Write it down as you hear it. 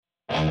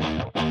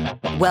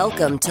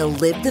Welcome to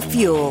Live the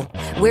Fuel,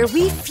 where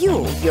we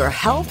fuel your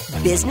health,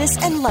 business,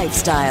 and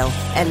lifestyle.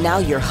 And now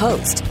your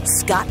host,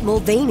 Scott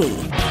Mulvaney.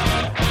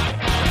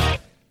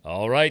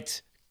 All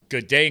right.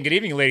 Good day and good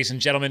evening, ladies and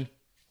gentlemen.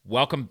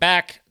 Welcome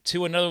back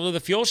to another Live the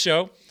Fuel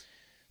show.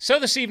 So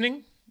this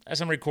evening,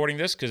 as I'm recording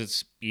this, because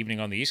it's evening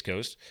on the East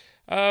Coast,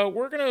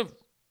 we're going to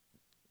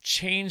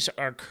change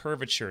our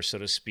curvature, so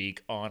to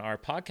speak, on our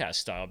podcast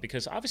style,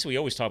 because obviously we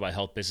always talk about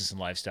health, business, and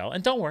lifestyle.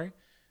 And don't worry,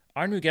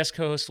 our new guest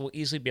co-host will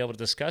easily be able to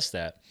discuss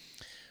that.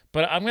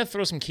 But I'm going to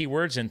throw some key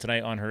words in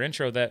tonight on her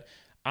intro that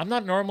I'm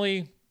not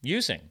normally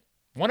using,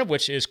 one of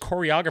which is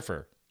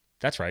choreographer.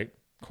 That's right,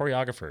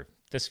 choreographer.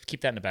 Just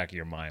keep that in the back of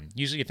your mind.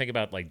 Usually you think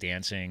about like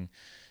dancing,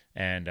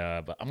 but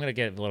I'm going to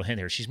get a little hint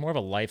here. She's more of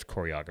a life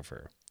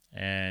choreographer,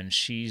 and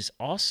she's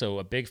also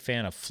a big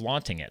fan of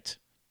flaunting it.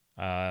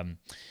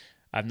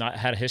 I've not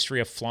had a history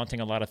of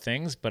flaunting a lot of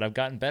things, but I've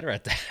gotten better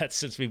at that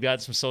since we've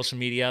got some social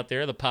media out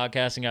there, the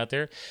podcasting out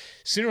there.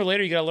 Sooner or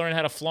later, you got to learn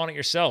how to flaunt it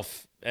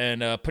yourself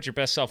and put your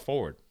best self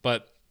forward.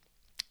 But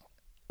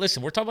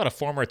listen, we're talking about a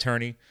former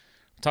attorney.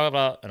 We're talking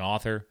about an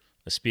author,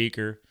 a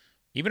speaker,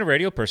 even a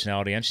radio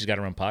personality, and she's got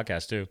her own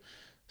podcast too.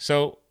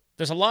 So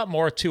there's a lot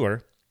more to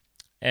her,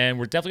 and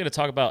we're definitely going to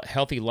talk about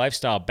healthy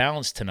lifestyle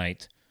balance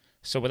tonight.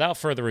 So without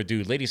further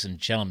ado, ladies and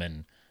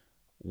gentlemen,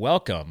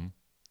 welcome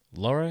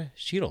Laura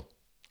Sheetal.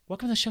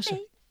 Welcome to the show, sir.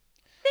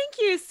 Thank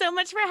you so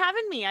much for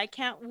having me. I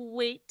can't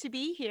wait to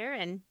be here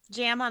and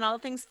jam on all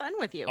things fun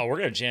with you. Oh, we're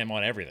going to jam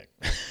on everything.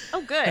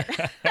 Oh, good.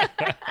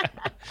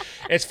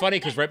 It's funny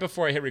because right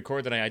before I hit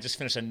record tonight, I just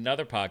finished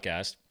another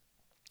podcast.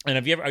 And I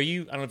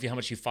don't know how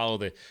much you follow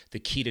the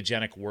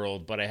ketogenic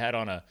world, but I had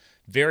on a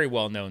very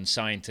well-known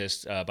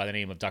scientist by the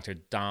name of Dr.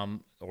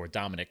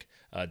 Dominic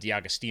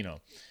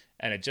D'Agostino.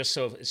 And you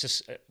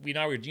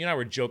and I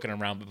were joking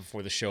around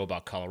before the show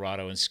about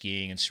Colorado and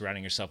skiing and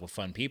surrounding yourself with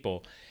fun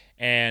people.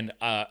 And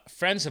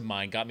friends of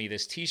mine got me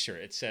this T-shirt.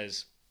 It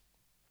says,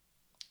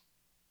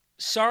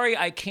 "Sorry,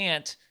 I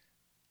can't.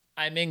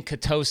 I'm in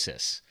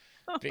ketosis."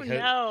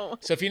 No.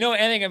 So if you know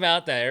anything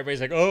about that,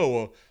 everybody's like, "Oh,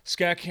 well,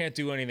 Scott can't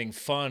do anything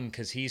fun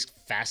because he's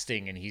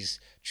fasting and he's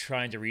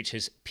trying to reach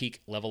his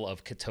peak level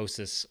of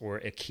ketosis or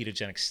a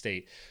ketogenic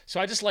state." So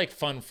I just like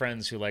fun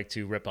friends who like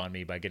to rip on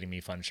me by getting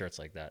me fun shirts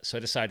like that. So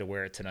I decided to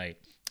wear it tonight,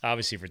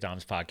 obviously for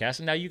Dom's podcast,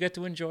 and now you get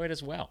to enjoy it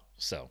as well.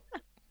 So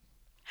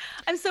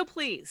I'm so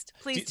pleased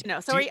to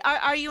know. So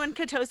are you in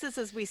ketosis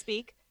as we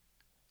speak?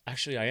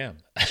 Actually, I am.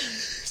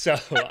 So,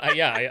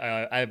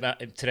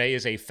 today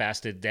is a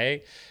fasted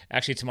day.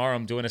 Actually, tomorrow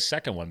I'm doing a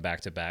second one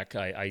back-to-back.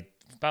 I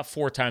about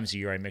 4 times a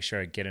year, I make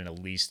sure I get in at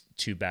least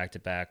 2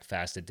 back-to-back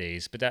fasted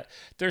days. But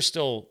there's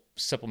still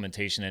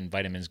supplementation and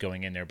vitamins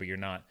going in there, but you're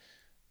not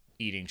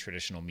eating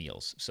traditional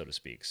meals, so to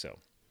speak. So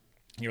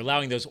you're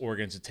allowing those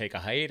organs to take a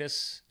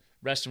hiatus,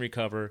 rest and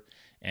recover,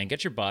 and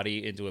get your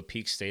body into a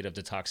peak state of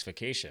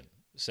detoxification.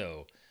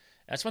 So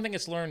that's one thing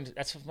that's learned.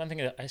 That's one thing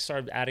that I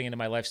started adding into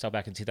my lifestyle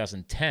back in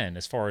 2010,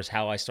 as far as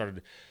how I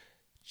started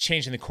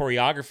changing the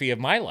choreography of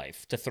my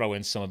life to throw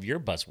in some of your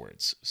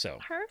buzzwords. So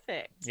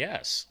perfect.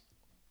 Yes.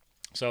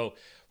 So,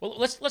 well,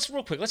 let's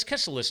real quick. Let's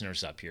catch the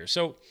listeners up here.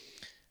 So,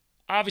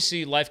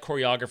 obviously, Life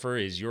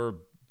Choreographer is your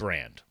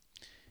brand,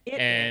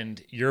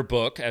 and your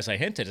book, as I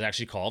hinted, is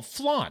actually called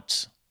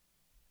Flaunt.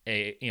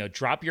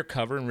 Drop your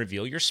cover and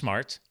reveal your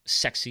smart,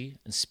 sexy,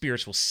 and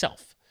spiritual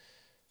self.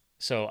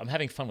 So I'm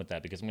having fun with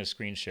that because I'm going to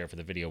screen share for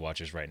the video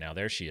watchers right now.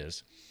 There she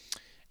is.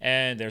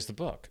 And there's the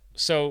book.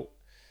 So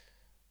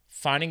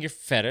finding your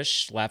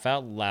fetish, laugh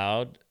out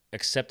loud,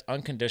 accept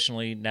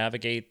unconditionally,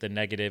 navigate the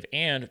negative,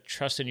 and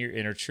trust in your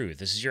inner truth.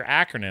 This is your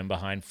acronym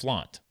behind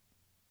Flaunt.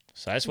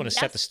 So I just want to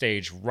set the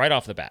stage right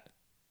off the bat.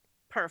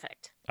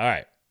 Perfect. All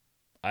right.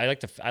 I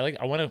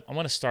want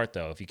to start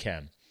though, if you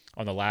can,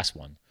 on the last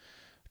one.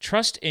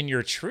 Trust in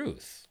your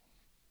truth.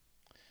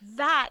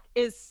 That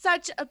is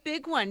such a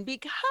big one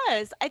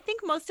because I think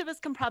most of us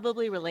can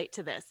probably relate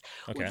to this.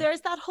 Okay. There's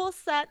that whole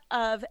set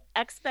of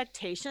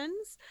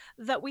expectations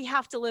that we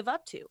have to live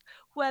up to,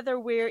 whether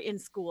we're in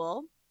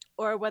school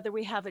or whether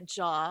we have a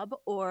job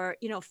or,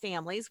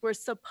 families. We're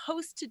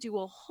supposed to do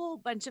a whole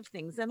bunch of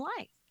things in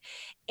life.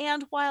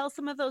 And while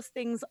some of those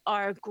things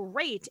are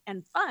great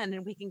and fun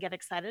and we can get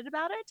excited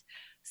about it,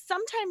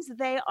 sometimes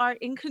they are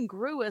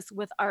incongruous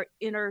with our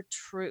inner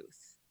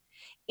truth.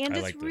 And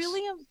it's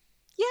really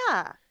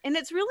and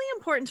it's really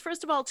important,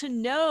 first of all, to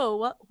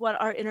know what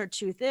our inner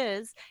truth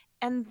is,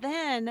 and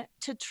then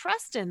to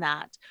trust in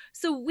that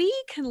so we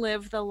can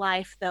live the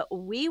life that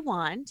we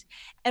want,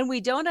 and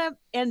we don't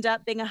end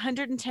up being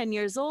 110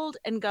 years old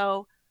and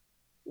go,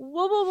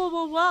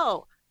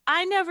 whoa,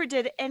 I never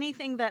did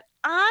anything that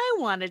I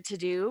wanted to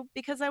do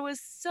because I was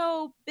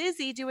so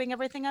busy doing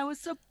everything I was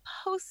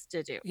supposed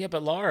to do. Yeah,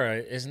 but Laura,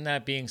 isn't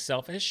that being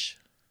selfish?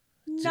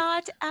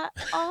 Not at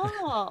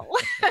all.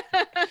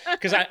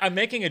 Because I'm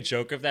making a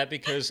joke of that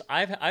because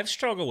I've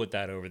struggled with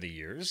that over the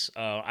years.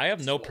 I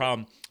have no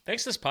problem.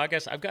 Thanks to this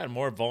podcast, I've gotten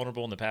more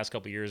vulnerable in the past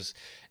couple of years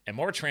and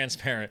more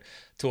transparent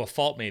to a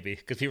fault maybe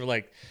because people are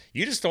like,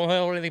 you just don't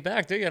hold anything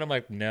back, do you? And I'm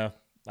like, no,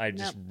 I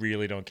just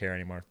really don't care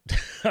anymore.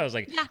 I was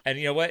like, and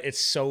you know what? It's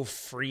so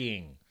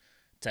freeing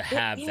to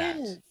have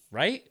that,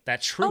 right?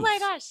 That truth. Oh my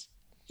gosh.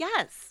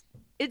 Yes.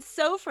 It's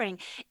so freeing.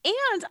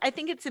 And I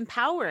think it's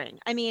empowering.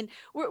 I mean,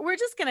 we're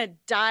just going to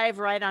dive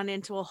right on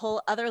into a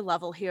whole other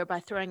level here by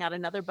throwing out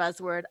another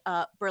buzzword,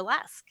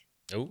 burlesque.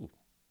 Ooh,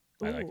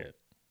 I like it.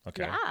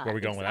 Okay. Yeah, where are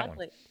we going with that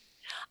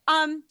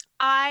one?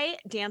 I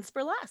dance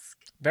burlesque.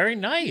 Very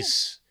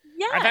nice.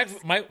 Yes.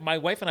 My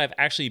wife and I have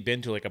actually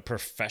been to like a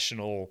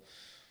professional,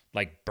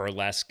 like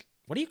burlesque.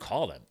 What do you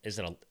call them? It's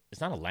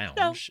not a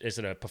lounge. Is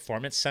it a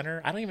performance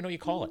center? I don't even know what you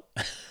call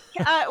it.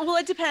 Well,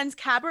 it depends.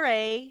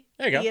 Cabaret,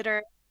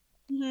 theater.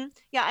 Mm-hmm.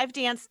 Yeah, I've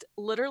danced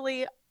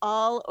literally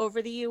all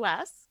over the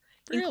U.S.,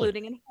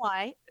 including in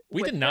Hawaii.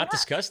 We did not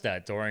discuss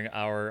that during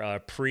our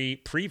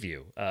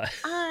preview.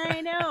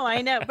 I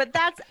know. But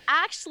that's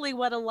actually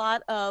what a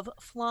lot of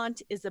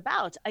flaunt is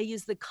about. I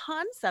use the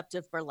concept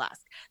of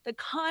burlesque, the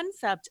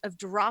concept of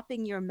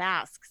dropping your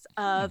masks,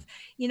 of,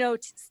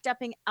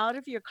 stepping out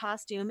of your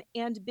costume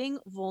and being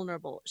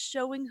vulnerable,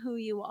 showing who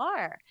you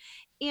are.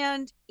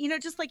 And,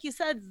 just like you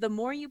said, the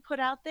more you put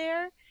out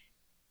there,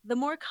 the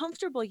more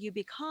comfortable you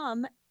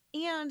become,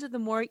 and the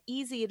more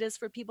easy it is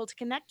for people to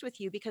connect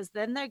with you, because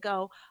then they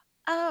go,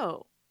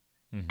 oh,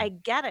 I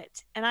get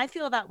it. And I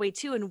feel that way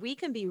too. And we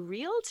can be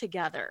real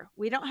together.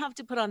 We don't have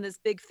to put on this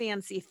big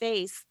fancy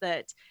face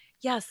that,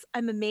 yes,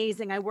 I'm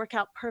amazing. I work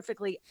out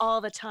perfectly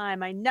all the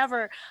time. I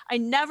never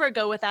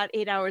go without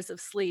 8 hours of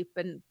sleep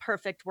and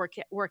perfect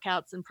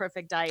workouts and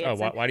perfect diets. Oh,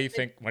 why do you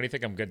think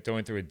I'm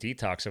going through a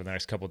detox over the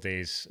next couple of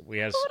days? We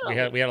had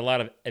a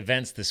lot of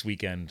events this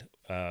weekend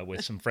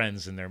with some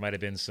friends, and there might have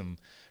been some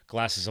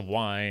glasses of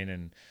wine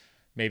and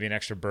maybe an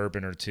extra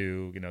bourbon or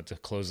two, to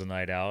close the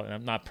night out. And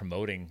I'm not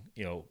promoting,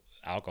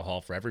 alcohol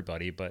for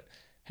everybody, but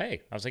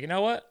hey, I was like, you know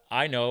what?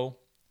 I know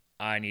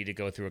I need to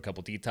go through a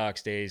couple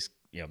detox days,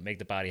 make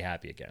the body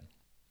happy again.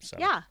 So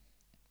yeah,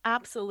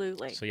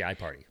 absolutely. So yeah, I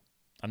party.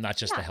 I'm not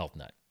just a health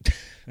nut.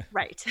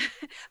 Right.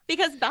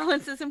 Because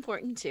balance is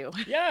important too.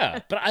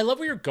 Yeah. But I love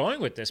where you're going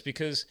with this,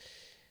 because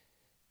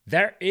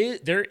there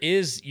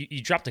is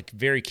you dropped a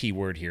very key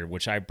word here,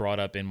 which I brought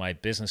up in my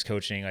business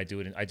coaching. I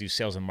do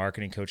sales and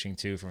marketing coaching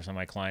too for some of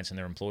my clients and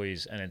their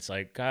employees. And it's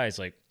like, guys,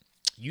 like,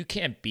 you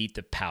can't beat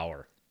the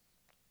power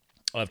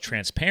of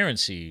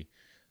transparency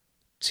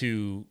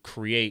to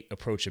create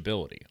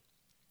approachability.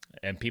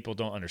 And people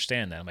don't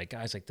understand that. I'm like,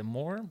 guys, like, the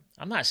more,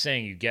 I'm not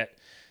saying you get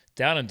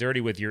down and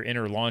dirty with your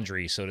inner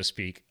laundry, so to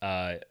speak,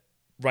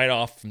 right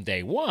off from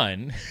day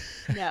one.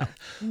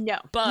 No.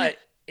 But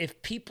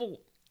if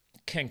people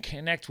can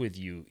connect with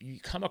you, you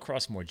come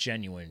across more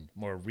genuine,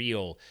 more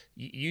real.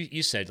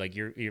 You said, like,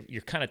 you're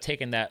kind of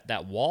taking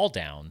that wall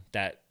down,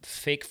 that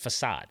fake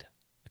facade,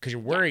 because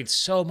you're worried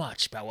so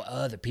much about what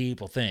other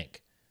people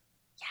think.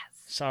 Yes.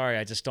 Sorry,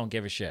 I just don't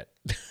give a shit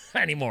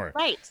anymore.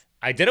 Right.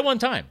 I did it one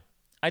time.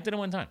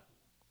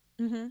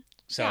 Mm-hmm.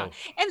 So, yeah.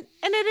 And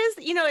it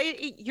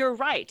is, you're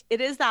right.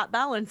 It is that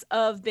balance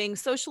of being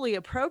socially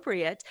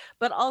appropriate,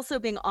 but also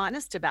being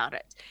honest about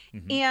it.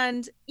 Mm-hmm.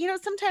 And,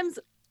 sometimes,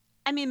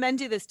 men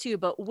do this too,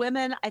 but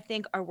women, I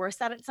think, are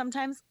worse at it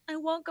sometimes. I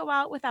won't go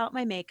out without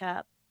my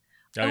makeup.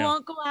 I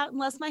won't go out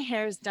unless my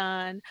hair's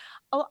done.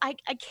 Oh, I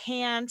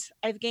can't.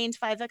 I've gained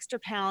 5 extra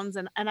pounds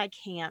and I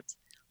can't.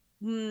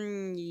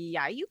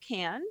 Yeah, you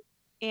can.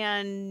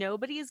 And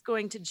nobody is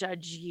going to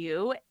judge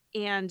you.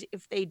 And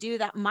if they do,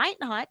 that might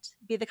not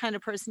be the kind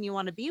of person you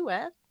want to be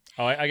with.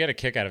 Oh, I get a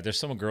kick out of it. There's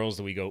some girls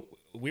that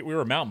we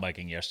were mountain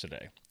biking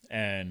yesterday.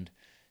 And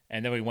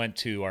then we went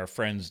to our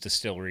friend's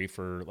distillery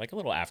for like a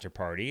little after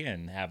party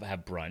and have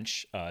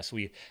brunch.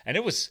 And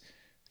it was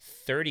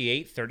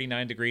 38,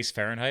 39 degrees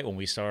Fahrenheit when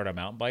we started our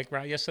mountain bike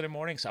route yesterday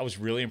morning. So I was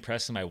really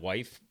impressed, and my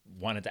wife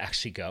wanted to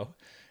actually go.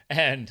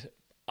 And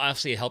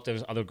obviously it helped there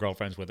was other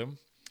girlfriends with him.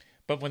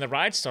 But when the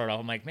ride started off,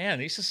 I'm like, man,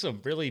 these are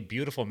some really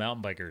beautiful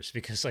mountain bikers,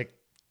 because like,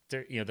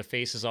 the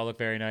faces all look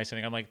very nice.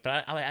 And I'm like,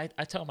 but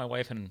I tell my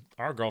wife and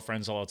our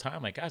girlfriends all the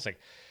time, like, guys, like,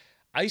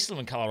 I used to live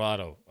in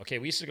Colorado. Okay,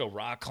 we used to go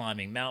rock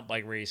climbing, mountain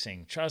bike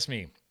racing. Trust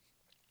me,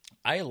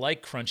 I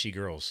like crunchy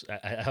girls.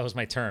 That was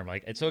my term.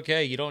 Like, it's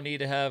okay. You don't need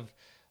to have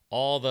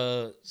all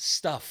the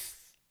stuff,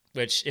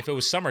 which if it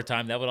was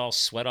summertime, that would all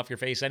sweat off your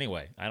face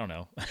anyway. I don't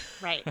know.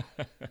 Right.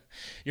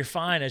 You're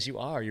fine as you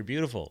are. You're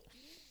beautiful.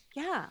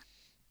 Yeah.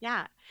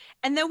 Yeah.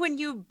 And then when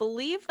you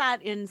believe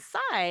that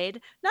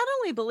inside, not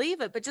only believe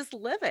it, but just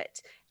live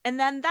it. And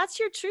then that's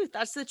your truth.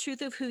 That's the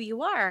truth of who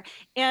you are.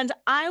 And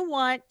I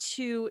want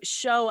to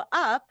show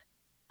up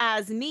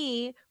as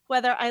me,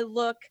 whether I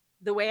look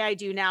the way I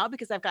do now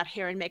because I've got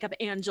hair and makeup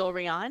and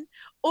jewelry on,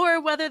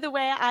 or whether the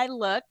way I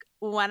look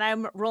when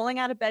I'm rolling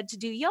out of bed to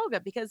do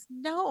yoga, because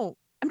no,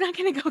 I'm not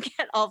going to go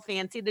get all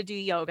fancy to do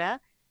yoga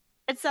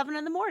at 7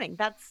 a.m.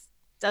 That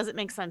doesn't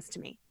make sense to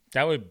me.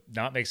 That would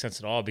not make sense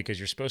at all, because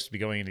you're supposed to be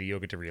going into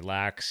yoga to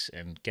relax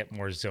and get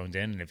more zoned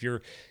in. And if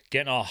you're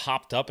getting all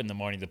hopped up in the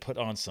morning to put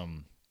on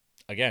some,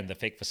 again, the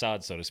fake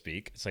facade, so to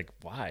speak, it's like,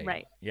 why?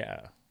 Right.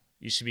 Yeah.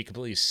 You should be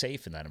completely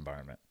safe in that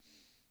environment.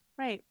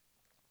 Right.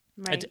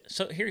 Right.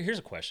 So here's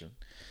a question.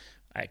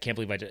 I can't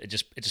believe it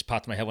just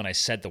popped in my head when I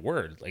said the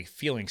word, like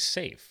feeling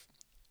safe.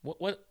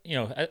 What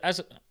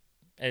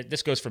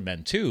this goes for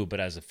men too, but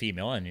as a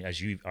female, and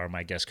as you are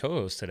my guest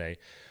co-host today,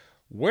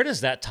 where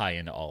does that tie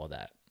into all of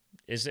that?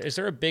 Is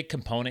there a big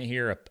component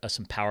here,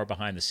 some power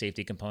behind the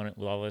safety component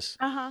with all this?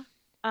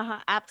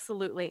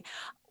 Absolutely.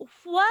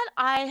 What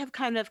I have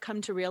kind of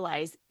come to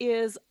realize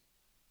is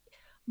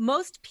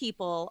most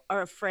people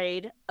are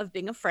afraid of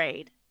being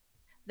afraid.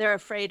 They're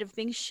afraid of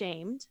being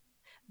shamed.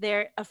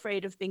 They're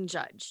afraid of being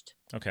judged.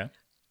 Okay.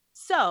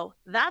 So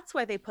that's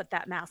why they put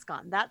that mask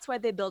on. That's why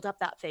they build up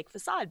that fake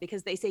facade,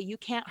 because they say, you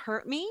can't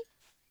hurt me,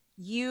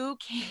 you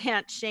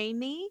can't shame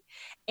me,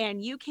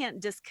 and you can't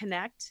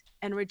disconnect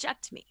and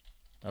reject me.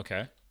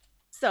 Okay.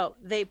 So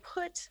they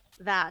put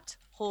that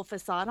whole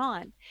facade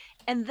on.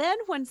 And then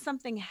when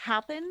something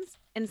happens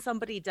and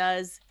somebody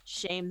does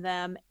shame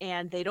them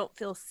and they don't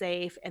feel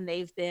safe and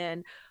they've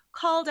been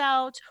called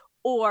out,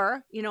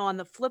 or, on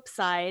the flip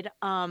side,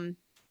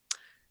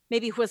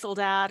 maybe whistled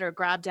at or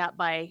grabbed at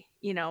by,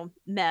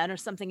 men, or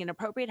something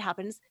inappropriate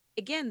happens,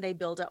 again, they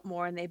build up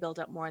more and they build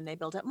up more and they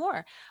build up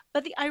more.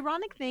 But the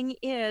ironic thing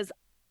is,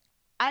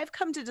 I've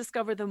come to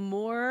discover the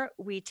more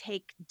we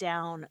take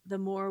down, the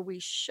more we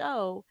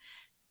show,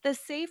 the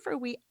safer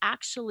we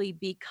actually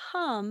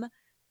become,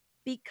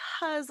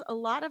 because a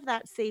lot of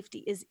that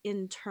safety is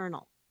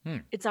internal.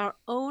 It's our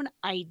own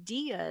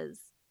ideas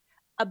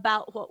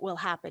about what will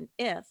happen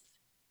if.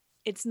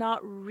 It's not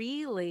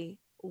really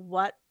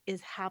what is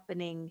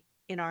happening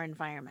in our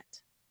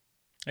environment.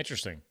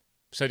 Interesting.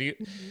 So do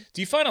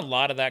you find a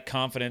lot of that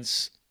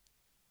confidence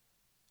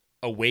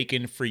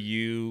awaken for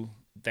you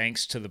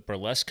thanks to the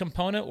burlesque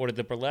component, or did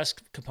the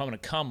burlesque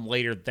component come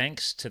later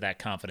thanks to that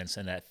confidence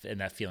and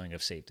that feeling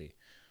of safety?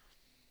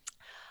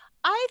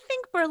 I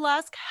think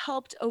burlesque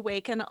helped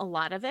awaken a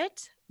lot of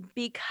it,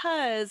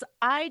 because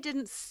I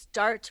didn't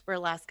start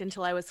burlesque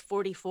until I was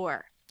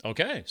 44.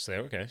 Okay.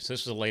 So this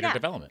was a later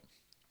development.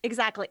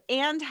 Exactly.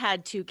 And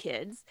had 2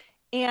 kids.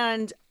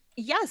 And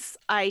yes,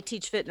 I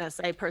teach fitness.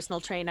 I personal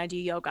train. I do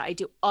yoga. I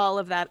do all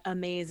of that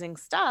amazing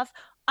stuff.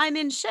 I'm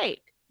in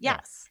shape.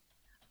 Yes. Yeah.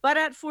 But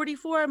at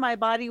 44, my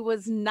body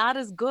was not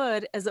as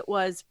good as it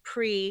was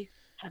pre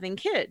having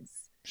kids.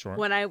 Sure.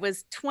 When I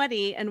was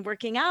 20 and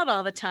working out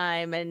all the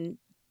time. And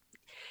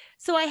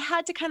so I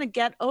had to kind of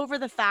get over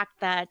the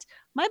fact that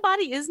my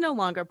body is no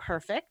longer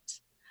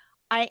perfect.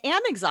 I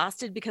am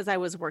exhausted because I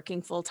was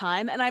working full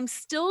time, and I'm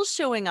still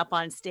showing up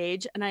on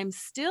stage, and I'm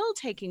still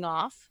taking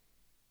off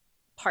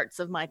parts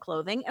of my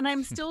clothing, and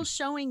I'm still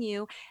showing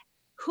you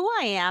who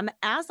I am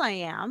as I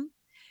am.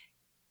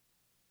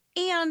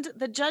 And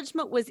the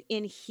judgment was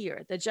in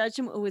here. The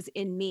judgment was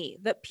in me,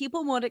 that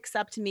people won't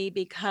accept me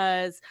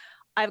because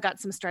I've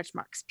got some stretch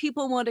marks.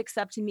 People won't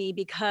accept me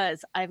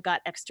because I've got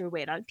extra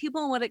weight on.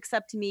 People won't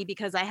accept me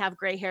because I have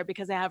gray hair,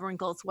 because I have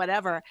wrinkles,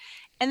 whatever.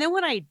 And then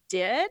when I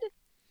did,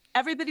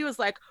 everybody was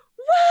like,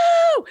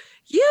 woo,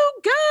 you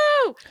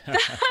go.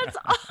 That's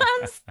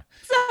awesome.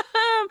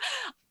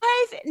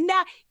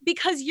 Now,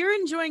 because you're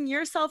enjoying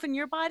yourself and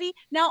your body,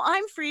 now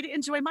I'm free to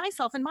enjoy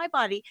myself and my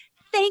body.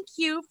 Thank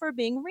you for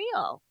being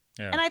real.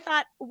 Yeah. And I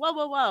thought,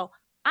 whoa.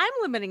 I'm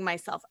limiting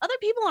myself. Other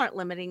people aren't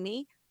limiting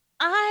me.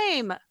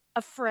 I'm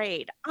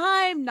afraid.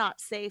 I'm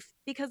not safe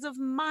because of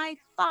my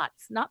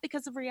thoughts, not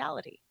because of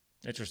reality.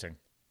 Interesting.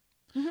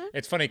 Mm-hmm.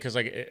 It's funny because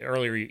like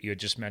earlier you had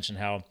just mentioned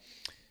how,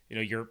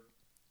 your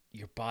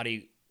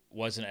body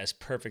wasn't as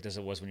perfect as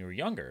it was when you were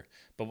younger.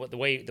 But the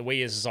way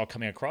this is all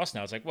coming across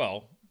now, it's like,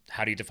 well,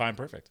 how do you define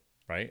perfect,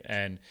 right?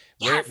 And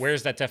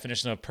where's that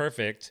definition of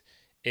perfect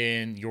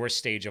in your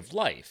stage of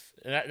life?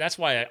 And that's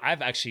why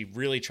I've actually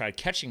really tried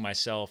catching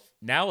myself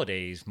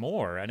nowadays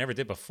more. I never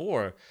did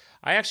before.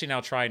 I actually now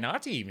try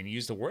not to even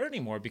use the word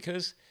anymore,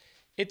 because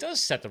it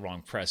does set the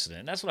wrong precedent.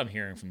 And that's what I'm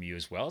hearing from you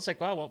as well. It's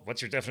like, well,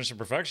 what's your definition of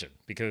perfection?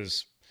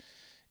 Because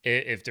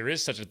if there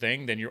is such a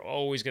thing, then you're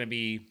always going to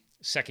be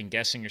second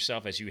guessing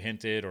yourself, as you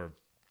hinted, or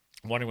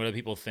wondering what other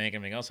people think,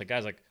 and everything else. Like,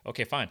 guys, like,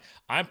 okay, fine.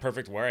 I'm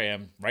perfect where I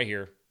am right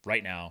here,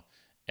 right now,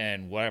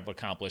 and what I've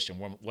accomplished and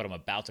what I'm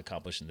about to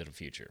accomplish into the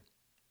future.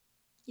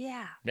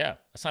 Yeah. Yeah.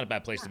 That's not a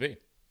bad place to be.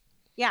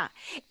 Yeah.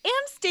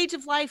 And stage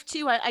of life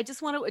too. I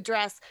just want to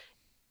address,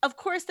 of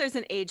course, there's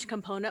an age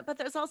component, but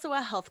there's also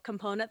a health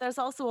component. There's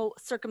also a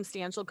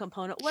circumstantial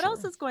component. What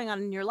else is going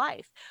on in your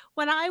life?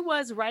 When I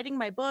was writing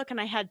my book and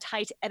I had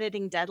tight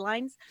editing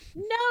deadlines,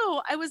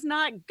 no, I was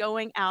not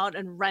going out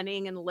and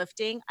running and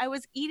lifting. I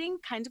was eating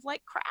kind of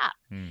like crap.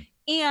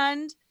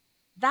 And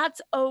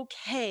that's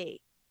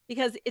okay,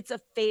 because it's a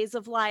phase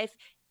of life,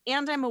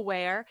 and I'm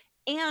aware,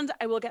 and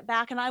I will get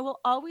back, and I will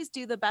always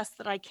do the best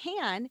that I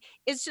can.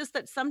 It's just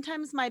that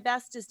sometimes my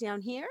best is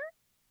down here,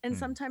 and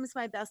sometimes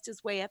my best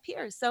is way up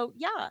here. So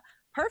yeah,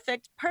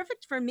 perfect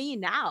for me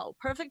now,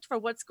 perfect for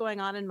what's going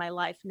on in my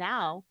life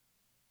now.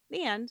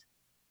 The end.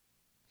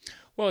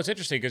 Well, it's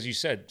interesting because you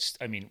said,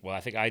 I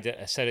think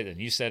I said it and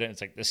you said it.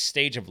 It's like the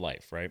stage of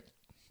life, right?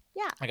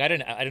 Yeah. Like I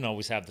didn't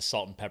always have the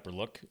salt and pepper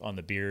look on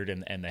the beard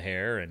and the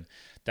hair, and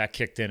that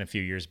kicked in a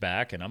few years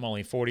back, and I'm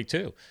only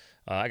 42.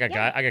 I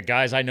got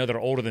guys I know that are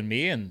older than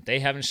me, and they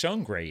haven't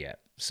shown gray yet.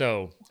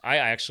 So I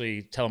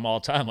actually tell them all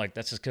the time, like,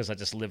 that's just because I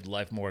just lived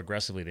life more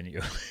aggressively than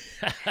you.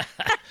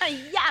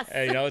 Yes.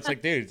 And, you know, it's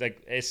like, dude, it's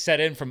like it's set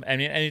in from, I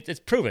mean, and it's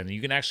proven you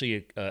can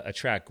actually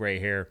attract gray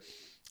hair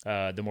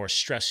the more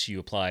stress you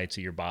apply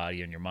to your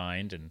body and your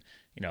mind. And,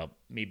 you know,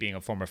 me being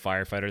a former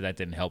firefighter, that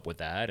didn't help with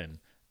that. And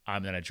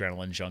I'm an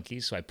adrenaline junkie,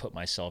 so I put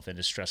myself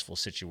into stressful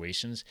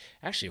situations.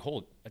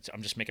 Actually,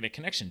 I'm just making a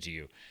connection to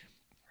you.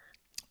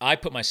 I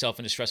put myself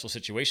into stressful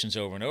situations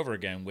over and over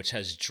again, which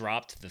has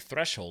dropped the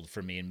threshold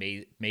for me and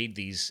made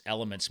these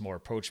elements more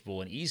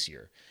approachable and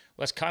easier.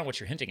 Well, that's kind of what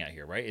you're hinting at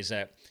here, right? Is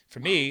that for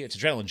me, it's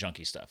adrenaline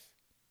junkie stuff.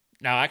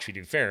 Now, actually,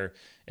 to be fair,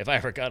 if I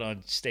ever got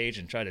on stage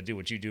and tried to do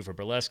what you do for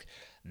burlesque,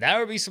 that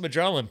would be some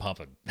adrenaline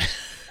pumping.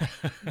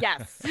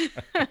 Yes.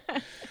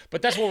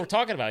 But that's what we're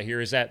talking about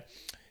here, is that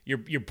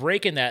you're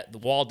breaking the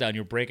wall down,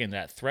 you're breaking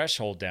that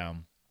threshold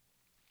down.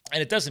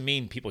 And it doesn't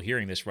mean people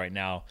hearing this right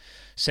now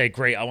say,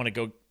 great, I want to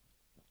go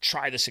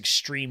try this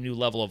extreme new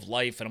level of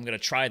life and I'm going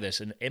to try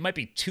this. And it might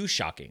be too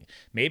shocking.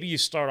 Maybe you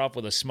start off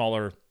with a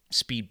smaller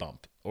speed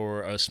bump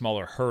or a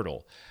smaller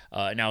hurdle.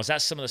 Now, is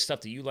that some of the stuff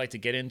that you like to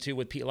get into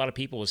with a lot of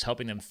people, is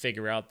helping them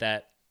figure out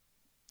that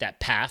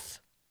path,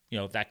 you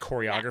know, that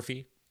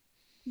choreography?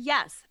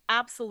 Yes,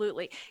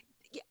 absolutely.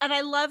 And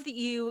I love that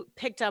you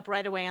picked up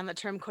right away on the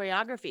term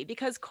choreography,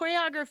 because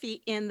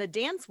choreography in the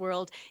dance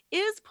world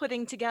is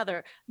putting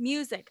together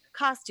music,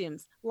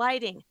 costumes,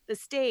 lighting, the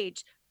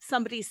stage,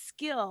 somebody's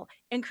skill,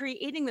 and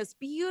creating this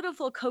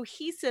beautiful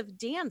cohesive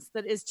dance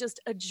that is just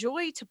a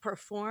joy to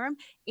perform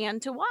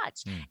and to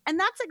watch. And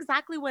that's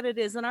exactly what it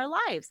is in our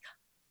lives.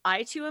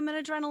 I too am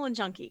an adrenaline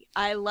junkie.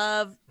 I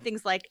love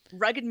things like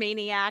Rugged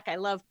Maniac. I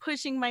love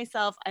pushing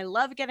myself. I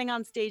love getting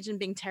on stage and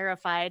being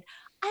terrified.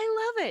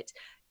 I love it.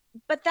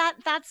 But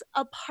that's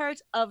a part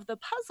of the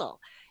puzzle.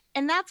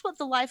 And that's what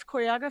the life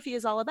choreography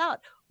is all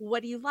about.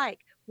 What do you like?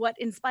 What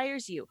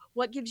inspires you?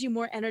 What gives you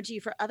more energy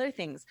for other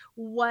things?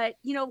 What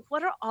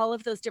are all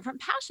of those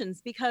different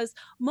passions? Because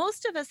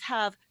most of us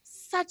have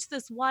such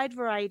this wide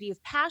variety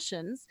of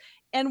passions,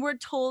 and we're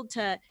told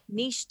to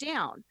niche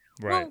down.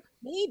 Right. Well,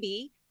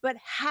 maybe, but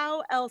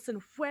how else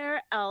and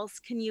where else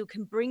can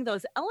bring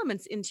those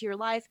elements into your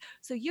life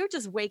so you're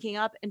just waking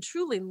up and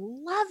truly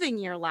loving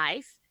your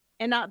life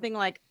and not being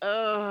like,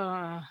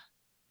 oh,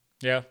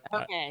 yeah,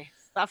 okay,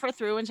 suffer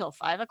through until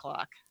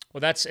 5:00.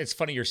 Well, it's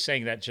funny you're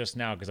saying that just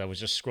now, because I was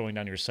just scrolling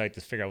down your site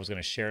to figure out what I was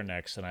going to share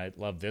next, and I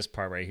love this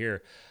part right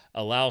here.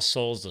 Allow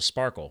souls to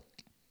sparkle.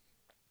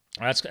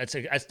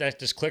 That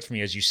just clicked for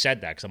me as you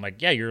said that, because I'm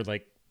like, yeah, you're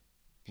like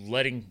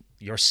letting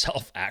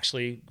yourself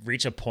actually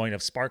reach a point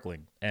of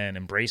sparkling and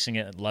embracing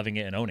it, and loving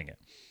it, and owning it.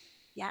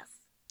 Yes.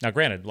 Now,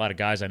 granted, a lot of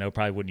guys I know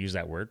probably wouldn't use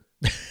that word,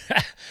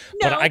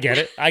 but I get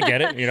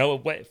it. You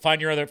know,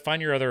 find your other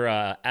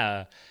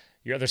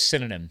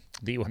synonym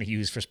that you want to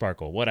use for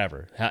sparkle,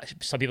 whatever.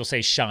 Some people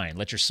say shine,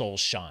 let your soul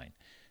shine.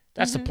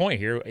 That's the point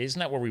here. Isn't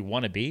that where we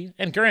want to be?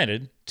 And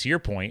granted, to your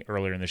point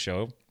earlier in the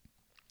show,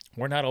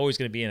 we're not always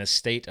going to be in a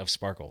state of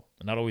sparkle.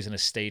 We're not always in a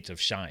state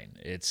of shine.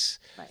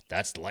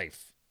 That's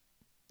life.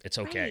 It's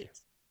okay. Right.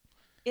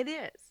 It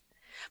is.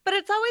 But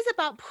it's always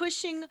about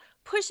pushing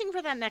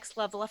for that next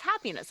level of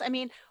happiness. I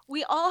mean,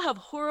 we all have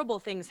horrible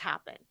things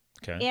happen.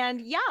 Okay. And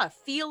yeah,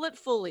 feel it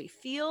fully.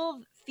 Feel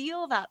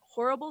that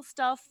horrible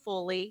stuff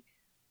fully.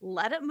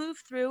 Let it move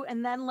through,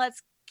 and then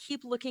let's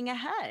keep looking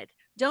ahead.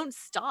 Don't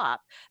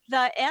stop.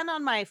 The N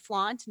on my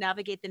flaunt,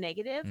 navigate the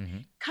negative,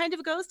 kind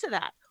of goes to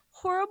that.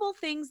 Horrible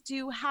things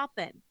do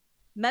happen.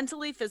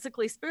 Mentally,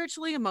 physically,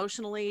 spiritually,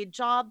 emotionally,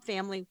 job,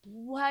 family,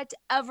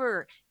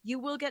 whatever. You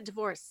will get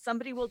divorced.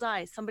 Somebody will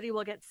die. Somebody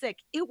will get sick.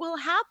 It will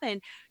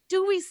happen.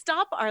 Do we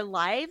stop our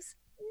lives?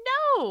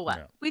 No.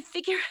 We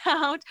figure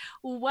out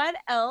what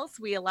else.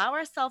 We allow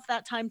ourselves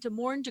that time to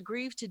mourn, to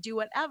grieve, to do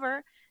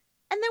whatever.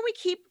 And then we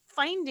keep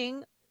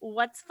finding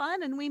what's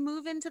fun, and we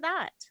move into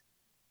that.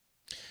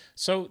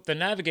 So the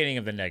navigating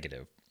of the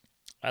negative,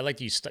 I like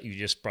you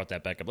just brought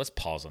that back up. Let's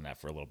pause on that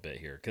for a little bit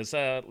here, because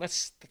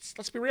let's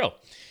be real.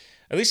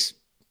 At least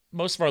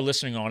most of our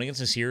listening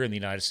audience is here in the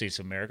United States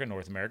of America,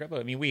 North America.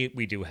 But I mean,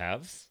 we do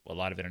have a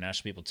lot of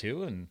international people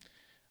too, and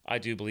I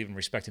do believe in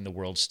respecting the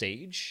world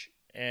stage.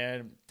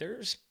 And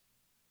there's,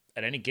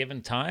 at any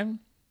given time,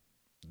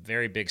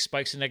 very big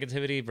spikes of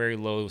negativity, very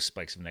low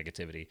spikes of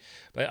negativity.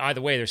 But either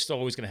way, there's still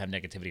always going to have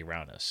negativity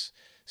around us.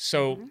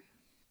 So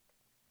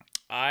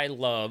I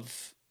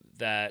love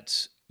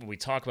that when we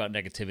talk about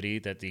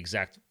negativity, that the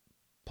exact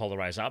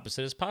polarized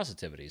opposite is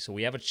positivity. So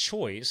we have a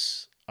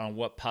choice on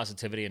what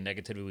positivity and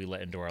negativity we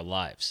let into our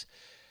lives.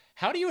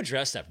 How do you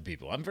address that for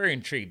people? I'm very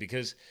intrigued,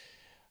 because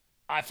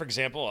for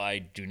example,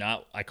 I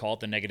call it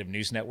the negative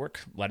news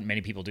network, like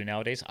many people do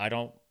nowadays. I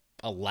don't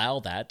allow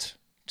that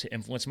to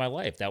influence my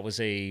life. That was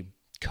a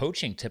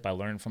coaching tip I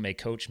learned from a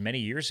coach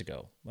many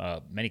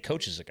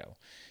coaches ago,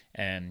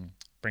 and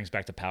brings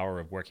back the power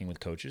of working with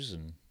coaches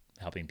and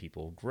helping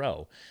people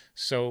grow.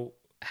 So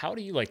how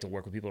do you like to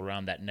work with people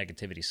around that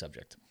negativity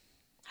subject?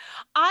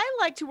 I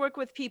like to work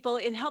with people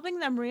in helping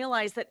them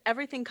realize that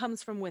everything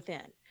comes from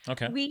within.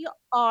 Okay. We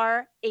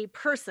are a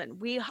person.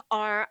 We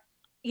are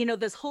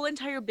this whole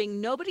entire being,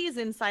 nobody is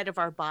inside of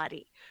our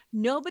body.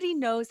 Nobody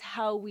knows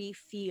how we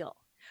feel.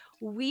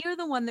 We are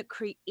the one that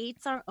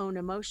creates our own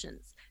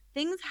emotions.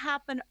 Things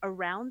happen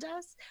around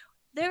us.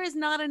 There is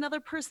not another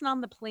person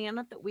on the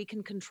planet that we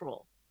can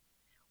control.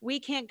 We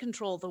can't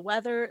control the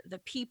weather, the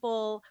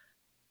people,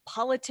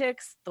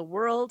 politics, the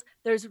world.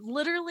 There's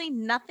literally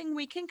nothing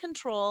we can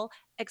control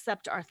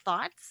except our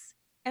thoughts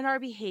and our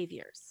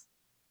behaviors.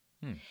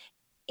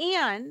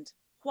 And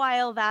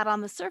while that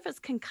on the surface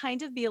can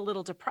kind of be a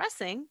little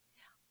depressing,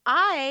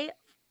 I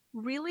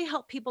really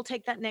help people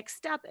take that next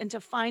step and to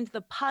find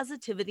the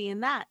positivity in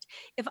that.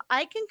 If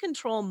I can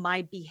control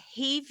my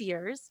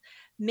behaviors,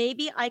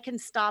 maybe I can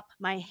stop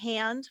my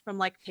hand from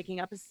like picking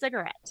up a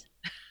cigarette.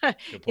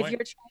 If you're trying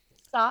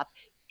to stop,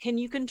 can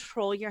you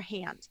control your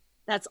hand?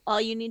 That's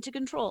all you need to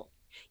control.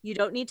 You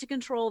don't need to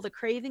control the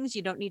cravings.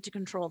 You don't need to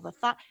control the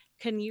thought.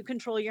 Can you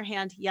control your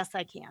hand? Yes,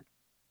 I can.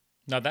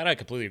 Now that I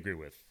completely agree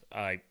with.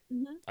 I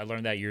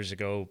learned that years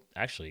ago.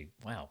 Actually,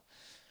 wow.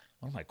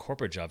 One of my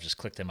corporate jobs just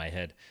clicked in my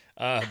head.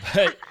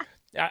 But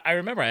I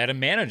remember I had a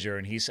manager,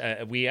 and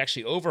we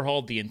actually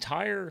overhauled the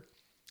entire,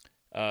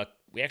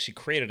 we actually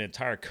created an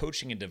entire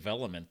coaching and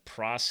development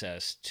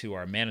process to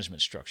our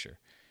management structure.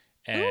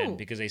 And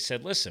because they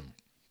said, listen,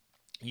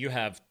 you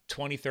have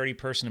 20, 30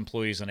 person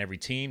employees on every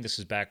team. This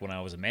is back when I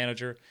was a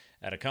manager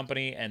at a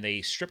company, and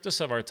they stripped us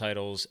of our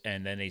titles,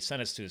 and then they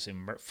sent us to this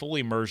full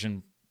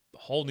immersion,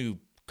 whole new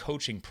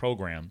coaching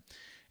program,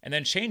 and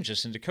then changed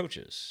us into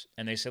coaches.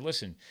 And they said,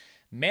 listen,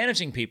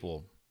 managing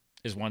people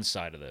is one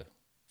side of the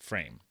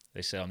frame.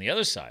 They said on the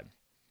other side,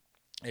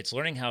 it's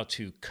learning how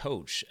to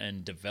coach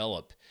and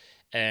develop.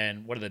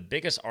 And one of the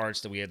biggest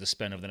arts that we had to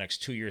spend over the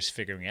next 2 years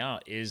figuring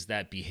out is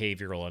that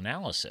behavioral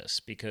analysis,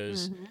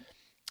 because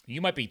you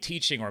might be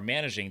teaching or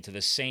managing to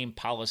the same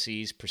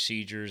policies,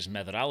 procedures,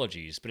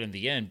 methodologies, but in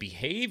the end,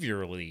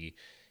 behaviorally,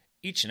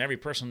 each and every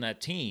person on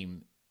that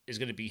team is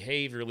going to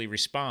behaviorally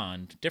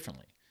respond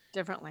differently.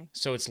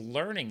 So it's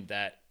learning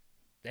that,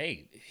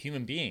 hey,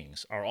 human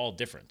beings are all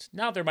different.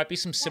 Now, there might be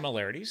some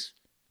similarities.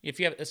 If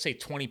you have, let's say,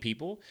 20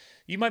 people,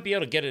 you might be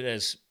able to get it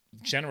as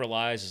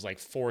generalized as like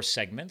 4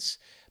 segments.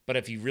 But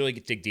if you really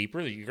dig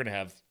deeper, you're going to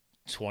have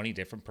 20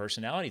 different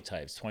personality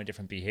types, 20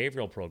 different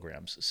behavioral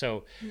programs.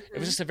 So it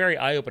was just a very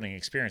eye-opening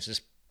experience.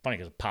 It's funny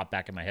because it popped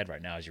back in my head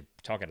right now as you're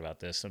talking about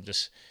this. I'm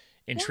just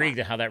intrigued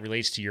at how that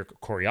relates to your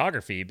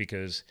choreography,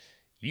 because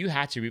you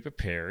had to be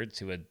prepared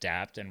to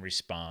adapt and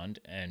respond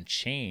and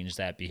change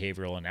that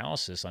behavioral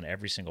analysis on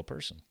every single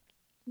person.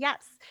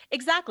 Yes,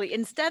 exactly.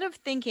 Instead of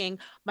thinking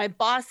my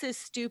boss is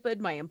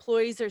stupid, my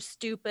employees are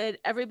stupid,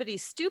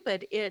 everybody's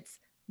stupid, it's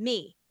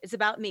me. It's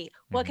about me.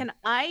 What can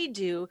I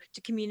do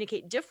to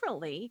communicate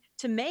differently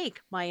to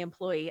make my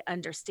employee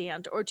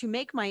understand, or to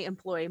make my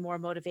employee more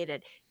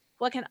motivated?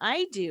 What can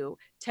I do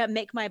to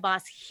make my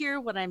boss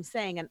hear what I'm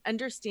saying and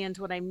understand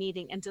what I'm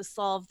needing, and to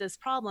solve this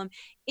problem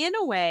in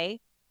a way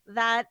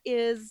that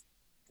is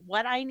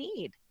what I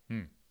need?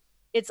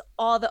 It's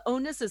all, the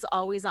onus is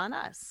always on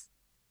us.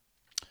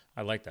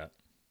 I like that,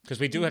 because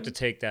we do have to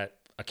take that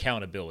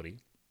accountability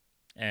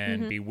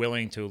and be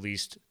willing to at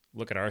least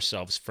look at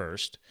ourselves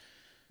first.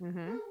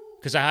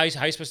 Because how are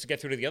you supposed to get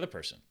through to the other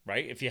person,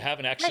 right? If you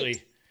haven't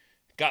actually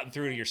gotten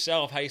through to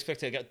yourself, how do you expect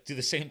to do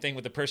the same thing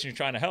with the person you're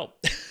trying to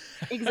help?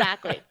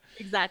 Exactly.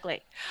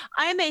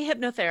 I'm a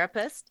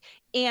hypnotherapist,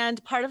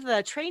 and part of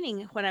the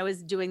training when I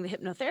was doing the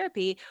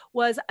hypnotherapy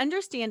was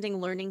understanding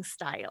learning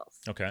styles.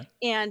 Okay.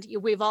 And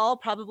we've all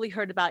probably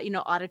heard about,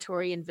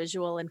 auditory and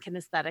visual and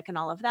kinesthetic and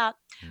all of that.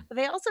 But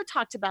they also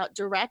talked about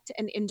direct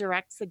and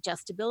indirect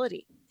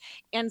suggestibility.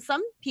 And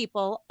some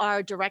people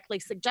are directly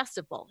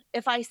suggestible.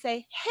 If I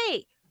say,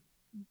 hey,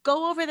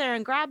 go over there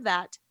and grab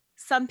that,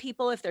 some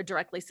people, if they're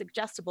directly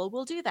suggestible,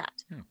 will do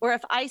that. Or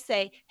if I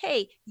say,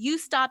 hey, you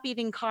stop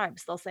eating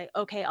carbs, they'll say,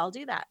 okay, I'll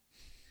do that.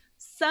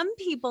 Some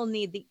people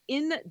need the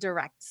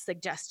indirect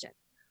suggestion.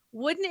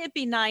 Wouldn't it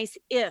be nice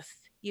if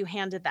you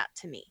handed that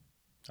to me?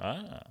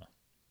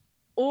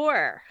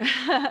 Or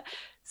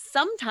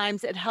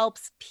sometimes it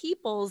helps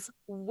people's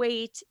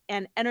weight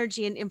and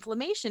energy and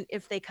inflammation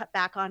if they cut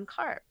back on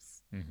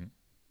carbs.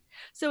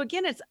 So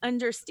again, it's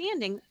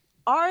understanding,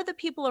 are the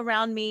people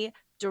around me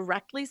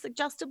directly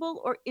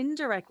suggestible or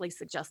indirectly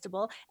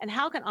suggestible? And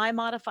how can I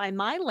modify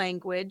my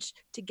language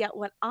to get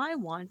what I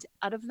want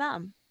out of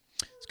them?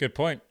 That's a good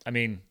point. I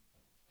mean,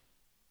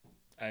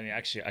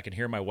 actually, I can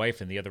hear my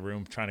wife in the other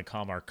room trying to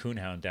calm our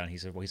coonhound down.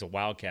 He's a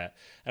wildcat.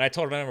 And I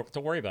told him I don't have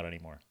to worry about it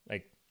anymore.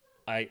 Like,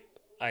 I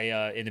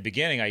in the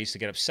beginning, I used to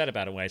get upset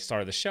about it when I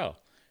started the show.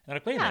 And I'm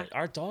like, wait a minute,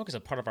 our dog is a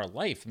part of our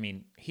life. I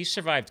mean, he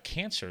survived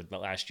cancer the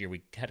last year.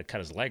 We had to cut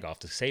his leg off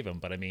to save him.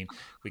 But I mean,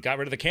 we got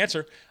rid of the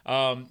cancer.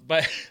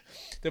 But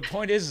the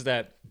point is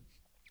that,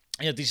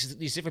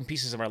 these different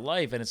pieces of our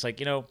life, and it's like,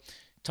 talk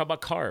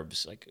about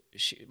carbs. Like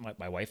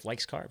my wife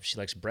likes carbs. She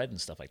likes bread and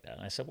stuff like that.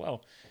 And I said,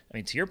 well, I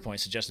mean, to your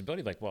point,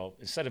 suggestibility, like, well,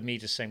 instead of me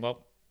just saying,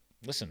 well,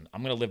 listen,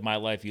 I'm going to live my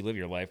life, you live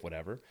your life,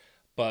 whatever.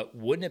 But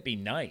wouldn't it be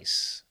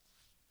nice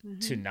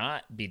to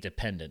not be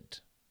dependent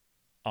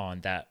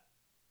on that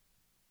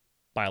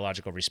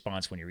biological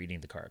response when you're eating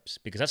the carbs,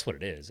 because that's what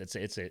it is.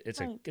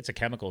 It's a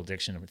chemical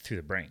addiction through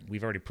the brain.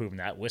 We've already proven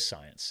that with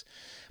science,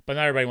 but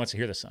not everybody wants to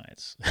hear the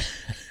science.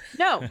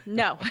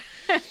 No.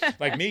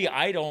 Like me,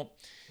 I tell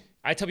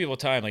people all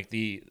the time,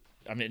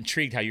 I'm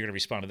intrigued how you're going to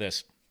respond to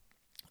this.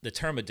 The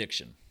term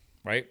addiction,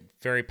 right?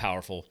 Very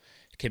powerful.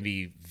 It can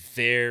be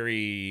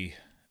very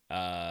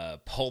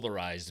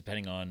polarized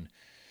depending on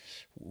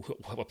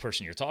what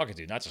person you're talking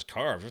to, not just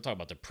carbs. We're talking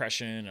about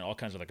depression and all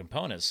kinds of other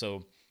components.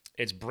 So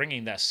it's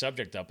bringing that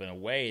subject up in a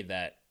way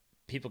that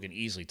people can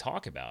easily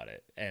talk about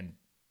it and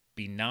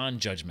be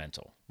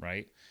non-judgmental,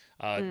 right?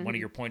 One of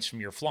your points from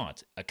your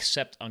flaunt,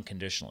 accept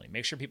unconditionally.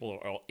 Make sure people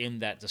are in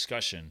that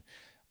discussion,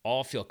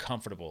 all feel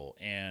comfortable,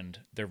 and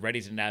they're ready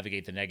to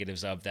navigate the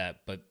negatives of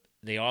that, but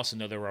they also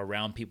know they're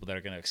around people that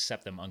are going to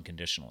accept them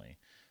unconditionally.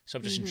 So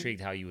I'm just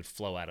intrigued how you would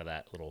flow out of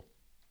that little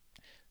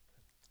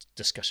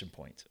discussion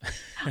point.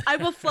 I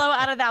will flow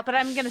out of that, but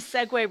I'm going to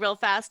segue real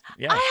fast.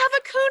 Yeah. I have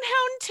a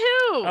coonhound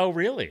too. Oh,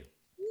 really?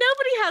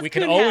 Nobody has. We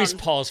can always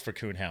pause for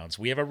coonhounds.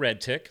 We have a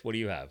red tick. What do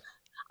you have?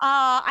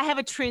 I have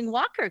a Treeing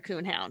Walker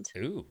coonhound.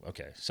 Ooh,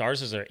 okay. So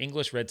ours is our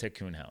English red tick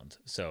coonhound.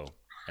 So,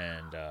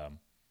 and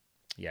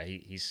yeah,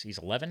 he's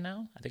 11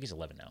 now. I think he's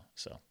 11 now.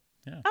 So,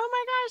 yeah. Oh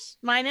my gosh,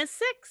 mine is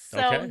 6. So,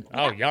 okay.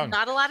 Oh, young.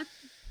 Not a lot of.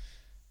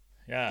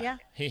 Yeah.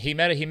 He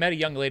met a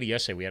young lady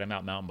yesterday. We had him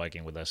out mountain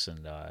biking with us,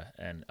 and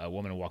a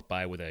woman walked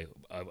by with a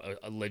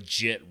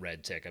legit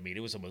red tick. I mean,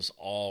 it was almost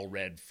all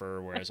red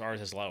fur, whereas ours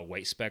has a lot of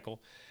white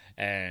speckle.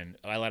 And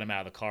I let him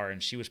out of the car,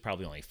 and she was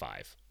probably only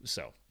 5.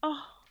 So,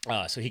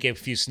 so he gave a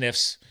few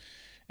sniffs,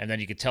 and then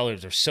you could tell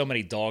there's so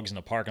many dogs in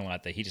the parking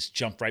lot that he just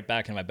jumped right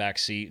back in my back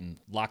seat and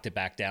locked it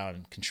back down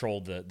and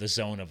controlled the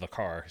zone of the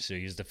car. So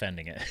he was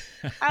defending it.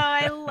 Oh,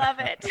 I love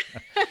it.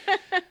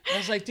 I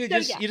was like, dude,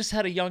 you just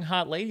had a young,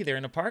 hot lady there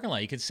in the parking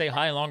lot. You could say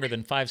hi longer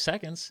than 5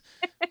 seconds.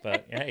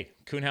 But hey,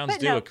 coonhounds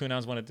do what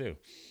coonhounds want to do.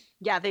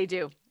 Yeah, they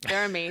do.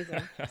 They're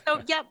amazing.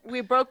 So, yep, we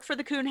broke for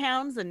the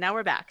coonhounds, and now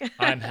we're back.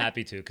 I'm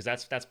happy to, because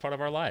that's part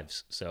of our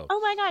lives. So. Oh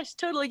my gosh,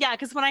 totally. Yeah,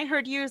 because when I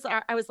heard yours,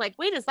 I was like,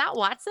 wait, is that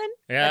Watson?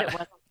 Yeah. But it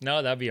wasn't.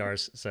 No, that'd be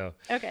ours. So.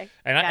 Okay.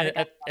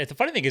 And the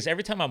funny thing is,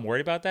 every time I'm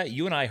worried about that,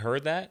 you and I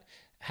heard that.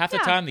 Half the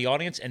time, the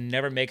audience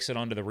never makes it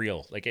onto the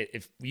reel. Like,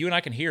 if you and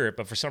I can hear it,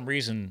 but for some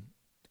reason,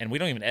 and we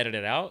don't even edit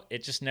it out,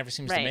 it just never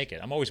seems to make it.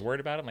 I'm always worried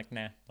about it. I'm like,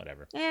 nah,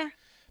 whatever. Yeah.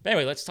 But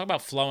anyway, let's talk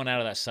about flowing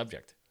out of that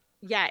subject.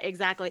 Yeah,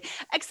 exactly.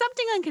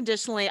 Accepting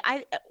unconditionally.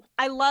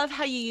 I love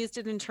how you used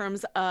it in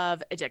terms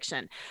of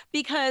addiction,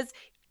 because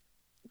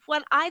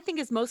what I think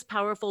is most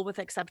powerful with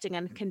accepting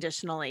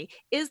unconditionally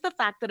is the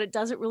fact that it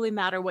doesn't really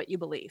matter what you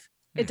believe.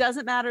 It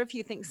doesn't matter if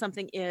you think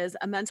something is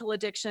a mental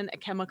addiction, a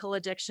chemical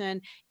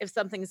addiction, if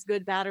something's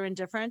good, bad, or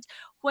indifferent.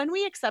 When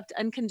we accept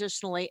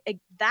unconditionally,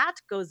 that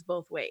goes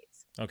both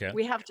ways. Okay.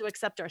 We have to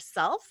accept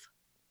ourselves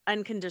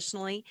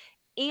unconditionally,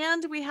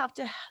 and we have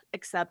to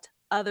accept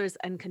others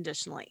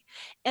unconditionally.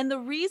 And the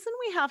reason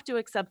we have to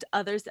accept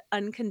others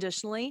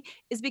unconditionally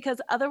is because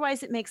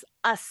otherwise it makes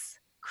us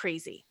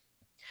crazy.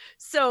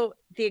 So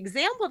the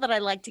example that I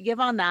like to give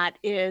on that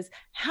is,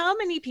 how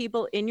many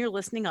people in your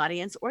listening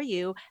audience or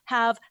you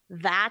have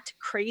that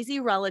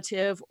crazy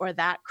relative or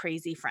that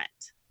crazy friend?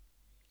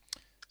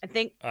 I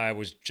think I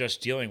was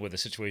just dealing with a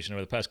situation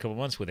over the past couple of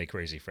months with a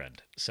crazy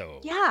friend. So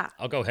yeah,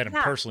 I'll go ahead and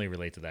personally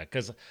relate to that,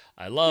 because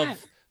I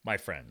love my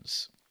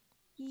friends.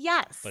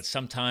 Yes. But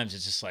sometimes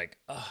it's just like,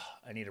 oh,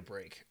 I need a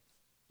break.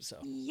 So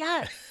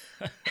yes.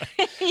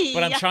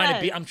 But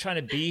I'm trying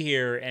to be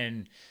here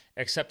and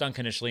accept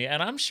unconditionally.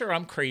 And I'm sure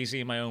I'm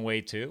crazy in my own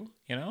way too,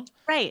 you know?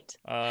 Right.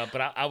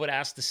 But I would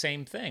ask the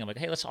same thing. I'm like,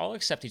 hey, let's all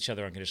accept each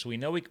other unconditionally. We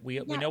know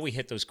we know we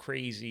hit those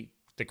crazy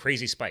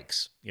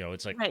spikes. You know,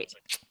 it's like,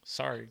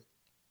 sorry.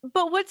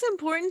 But what's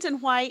important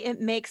and why it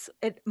makes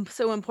it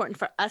so important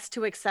for us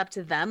to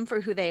accept them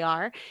for who they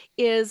are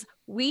is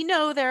we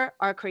know they're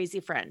our crazy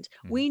friend.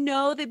 We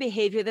know the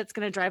behavior that's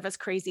going to drive us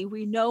crazy.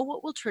 We know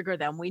what will trigger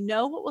them. We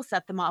know what will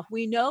set them off.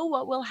 We know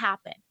what will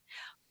happen.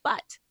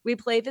 But we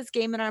play this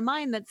game in our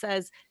mind that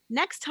says,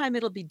 next time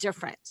it'll be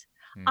different.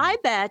 I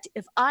bet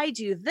if I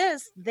do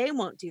this, they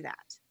won't do that.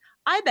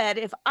 I bet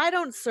if I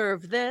don't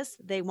serve this,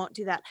 they won't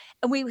do that.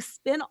 And we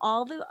spin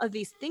all of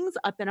these things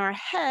up in our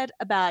head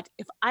about,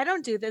 if I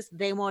don't do this,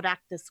 they won't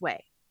act this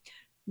way.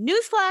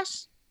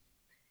 Newsflash,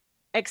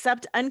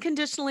 accept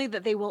unconditionally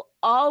that they will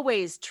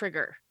always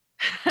trigger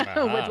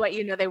with what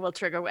you know they will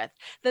trigger with.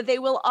 That they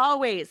will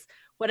always,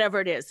 whatever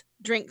it is,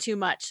 drink too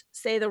much,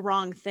 say the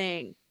wrong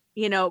thing,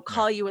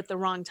 call you at the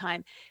wrong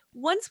time.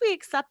 Once we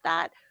accept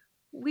that,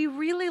 we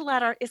really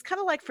it's kind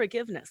of like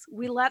forgiveness.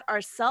 We let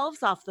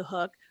ourselves off the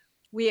hook.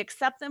 We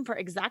accept them for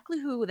exactly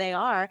who they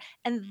are,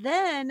 and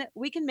then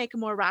we can make a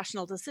more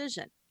rational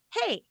decision.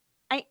 Hey,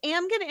 I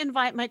am going to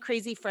invite my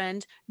crazy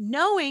friend,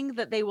 knowing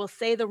that they will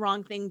say the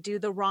wrong thing, do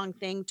the wrong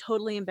thing,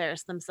 totally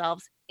embarrass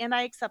themselves, and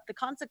I accept the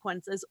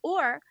consequences.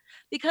 Or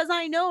because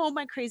I know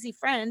my crazy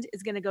friend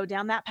is going to go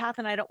down that path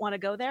and I don't want to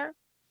go there,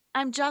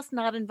 I'm just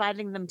not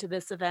inviting them to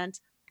this event.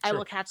 Sure. I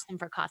will catch them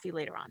for coffee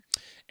later on.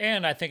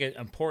 And I think an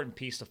important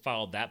piece to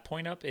follow that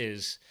point up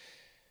is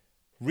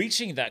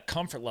reaching that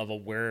comfort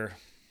level where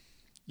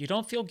you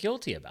don't feel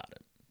guilty about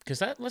it. Because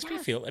that lets me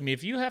feel, I mean,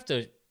 if you have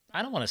to,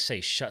 I don't want to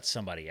say shut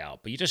somebody out,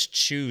 but you just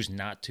choose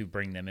not to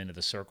bring them into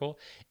the circle.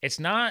 It's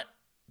not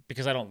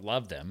because I don't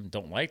love them,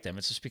 don't like them.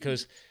 It's just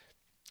because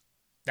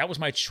that was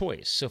my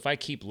choice. So if I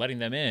keep letting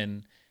them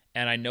in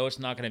and I know it's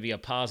not going to be a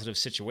positive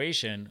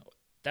situation,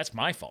 that's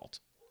my fault.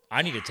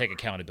 I need to take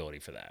accountability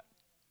for that.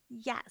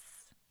 Yes.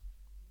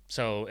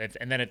 So,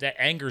 and then if that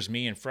angers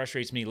me and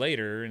frustrates me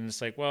later, and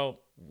it's like,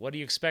 well, what do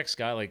you expect,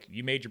 Scott? Like,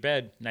 you made your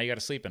bed, now you got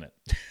to sleep in it.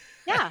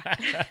 Yeah.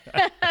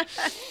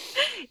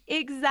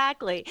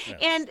 Exactly. Yeah.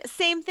 And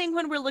same thing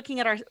when we're looking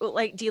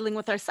at dealing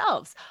with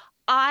ourselves.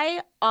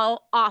 I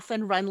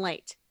often run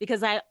late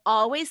because I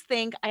always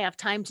think I have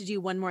time to do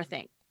one more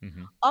thing.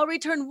 Mm-hmm. I'll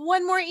return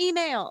one more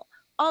email.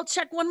 I'll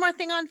check one more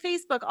thing on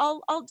Facebook.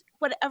 I'll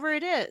whatever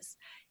it is.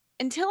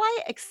 Until I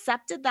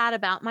accepted that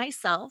about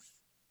myself,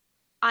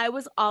 I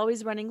was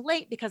always running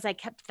late because I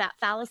kept that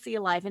fallacy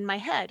alive in my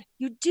head.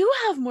 You do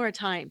have more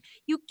time.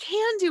 You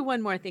can do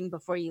one more thing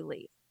before you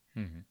leave.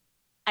 Mm-hmm.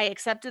 I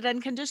accepted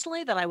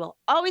unconditionally that I will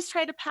always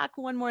try to pack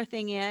one more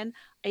thing in.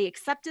 I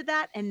accepted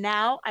that. And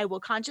now I will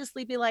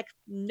consciously be like,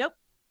 nope,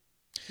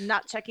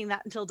 not checking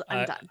that until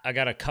I'm done. I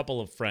got a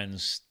couple of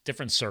friends,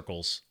 different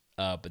circles,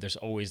 but there's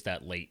always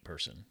that late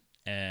person.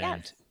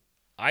 And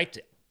yes.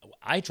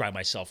 I drive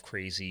myself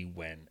crazy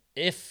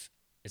if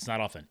it's not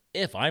often,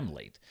 if I'm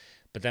late.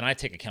 But then I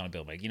take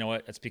accountability. Like, you know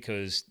what? That's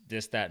because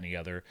this, that, and the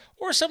other.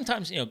 Or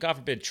sometimes, God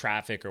forbid,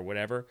 traffic or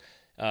whatever.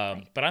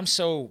 Right. But I'm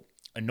so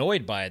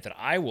annoyed by it that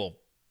I will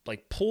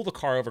pull the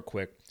car over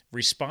quick,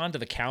 respond to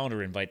the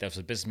calendar invite that was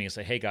a business meeting and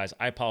say, hey guys,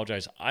 I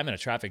apologize. I'm in a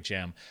traffic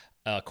jam.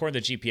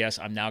 According to the GPS,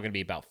 I'm now going to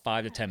be about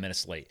 5 to 10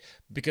 minutes late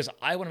because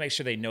I want to make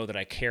sure they know that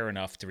I care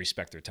enough to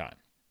respect their time.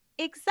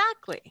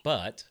 Exactly.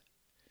 But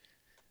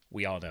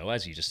we all know,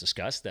 as you just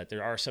discussed, that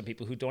there are some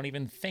people who don't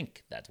even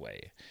think that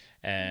way.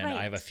 And right.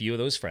 I have a few of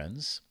those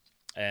friends,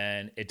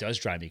 and it does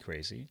drive me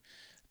crazy.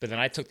 But then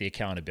I took the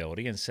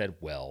accountability and said,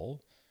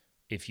 well,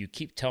 if you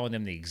keep telling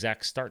them the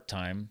exact start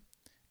time,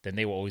 then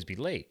they will always be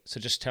late. So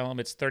just tell them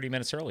it's 30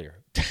 minutes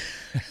earlier.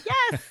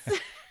 Yes.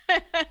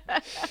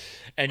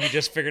 And you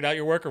just figured out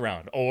your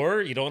workaround.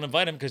 Or you don't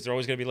invite them because they're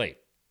always going to be late.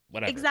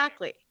 Whatever.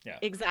 Exactly. Yeah.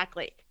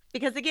 Exactly.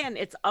 Because again,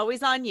 it's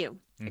always on you.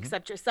 Mm-hmm.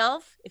 Accept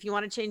yourself. If you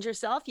want to change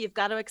yourself, you've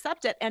got to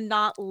accept it and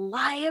not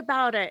lie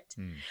about it.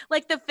 Mm.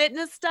 Like the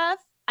fitness stuff,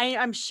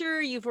 I'm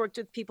sure you've worked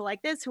with people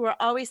like this who are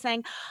always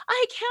saying,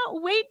 I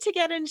can't wait to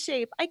get in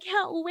shape. I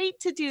can't wait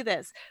to do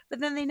this.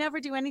 But then they never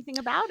do anything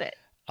about it.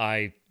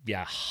 Wow.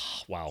 Yeah.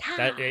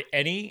 That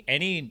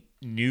any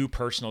new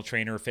personal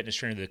trainer or fitness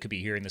trainer that could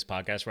be hearing this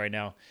podcast right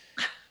now,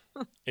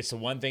 it's the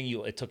one thing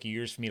it took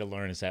years for me to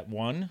learn is that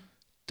one,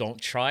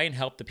 don't try and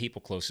help the people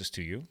closest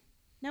to you.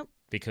 Nope.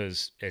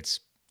 Because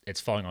it's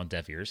falling on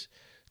deaf ears.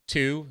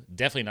 2,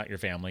 definitely not your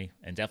family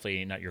and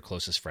definitely not your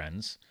closest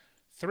friends.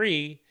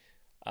 3,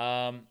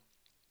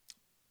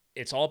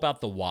 it's all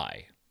about the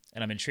why.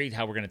 And I'm intrigued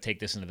how we're going to take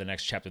this into the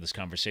next chapter of this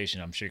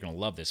conversation. I'm sure you're going to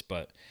love this,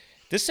 but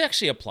this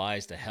actually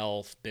applies to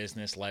health,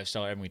 business,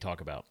 lifestyle, everything we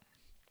talk about.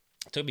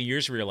 It took me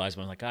years to realize,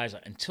 but I'm like, guys,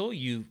 until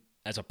you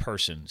as a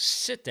person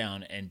sit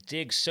down and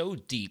dig so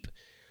deep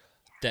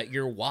that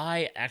your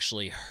why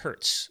actually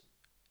hurts,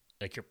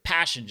 like your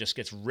passion just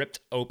gets ripped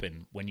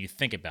open when you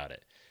think about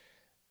it,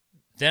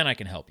 then I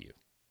can help you.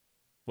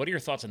 What are your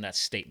thoughts on that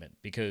statement?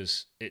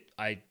 Because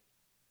I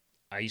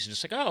used to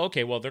just like, oh,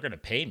 okay, well, they're going to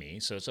pay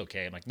me, so it's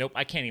okay. I'm like, nope,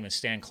 I can't even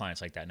stand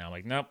clients like that now. I'm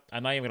like, nope,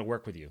 I'm not even going to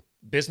work with you,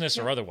 business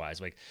or otherwise.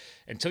 Like,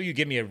 until you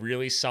give me a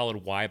really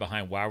solid why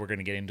behind why we're going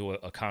to get into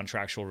a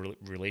contractual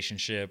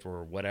relationship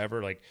or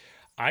whatever, like,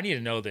 I need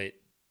to know that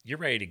you're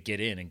ready to get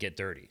in and get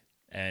dirty.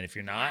 And if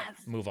you're not,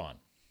 move on.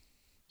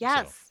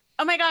 Yes. So.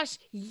 Oh my gosh.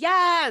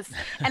 Yes.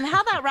 And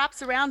how that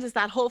wraps around is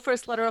that whole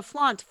first letter of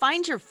flaunt.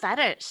 Find your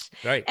fetish.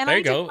 Right. And there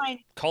you go.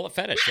 Call it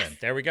fetish then.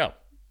 There we go.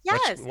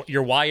 Yes.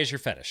 Your why is your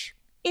fetish.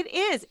 It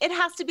is. It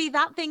has to be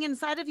that thing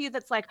inside of you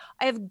that's like,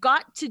 I have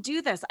got to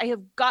do this. I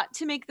have got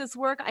to make this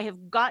work. I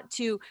have got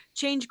to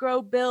change,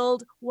 grow,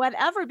 build,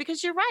 whatever,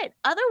 because you're right.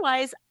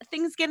 Otherwise,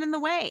 things get in the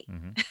way.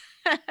 Mm-hmm.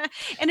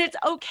 And it's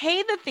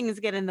okay that things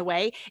get in the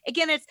way.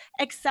 Again, it's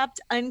accept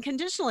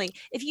unconditionally.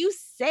 If you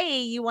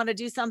say you want to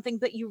do something,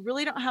 but you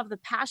really don't have the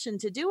passion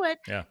to do it,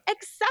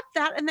 accept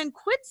that and then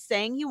quit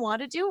saying you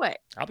want to do it.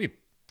 I'll be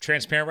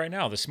transparent right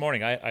now. This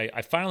morning,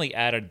 I finally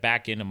added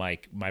back into my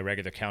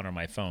regular counter on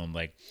my phone.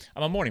 Like,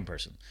 I'm a morning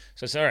person.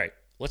 So I said, all right,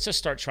 let's just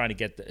start trying to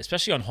get,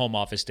 especially on home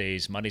office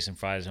days, Mondays and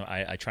Fridays,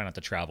 I try not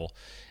to travel.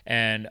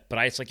 But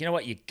it's like, you know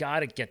what? You got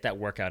to get that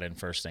workout in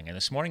first thing. And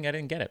this morning, I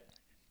didn't get it.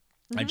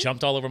 Mm-hmm. I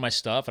jumped all over my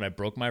stuff and I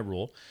broke my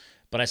rule.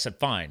 But I said,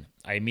 fine.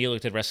 I immediately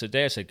looked at the rest of the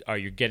day. I said, are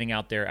you getting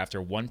out there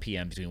after 1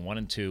 p.m., between 1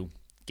 and 2,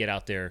 get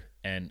out there.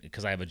 And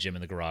because I have a gym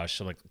in the garage.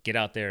 So I'm like, get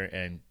out there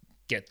and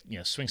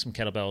swing some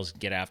kettlebells,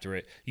 get after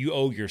it. You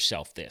owe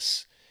yourself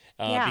this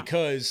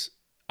because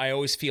I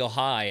always feel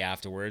high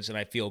afterwards and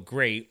I feel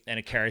great and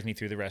it carries me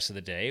through the rest of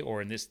the day.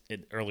 Or in this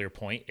earlier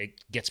point, it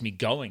gets me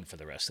going for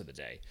the rest of the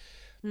day.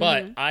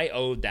 But I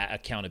owed that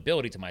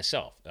accountability to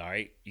myself. All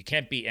right. You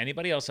can't beat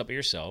anybody else up but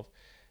yourself.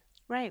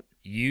 Right.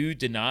 You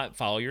did not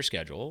follow your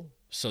schedule,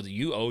 so that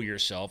you owe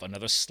yourself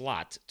another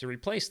slot to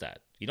replace that.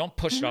 You don't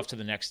push it off to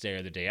the next day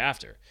or the day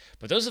after.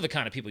 But those are the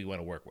kind of people you want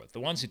to work with. The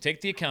ones who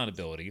take the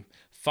accountability,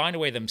 find a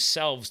way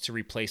themselves to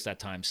replace that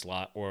time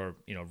slot or,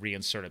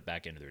 reinsert it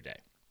back into their day.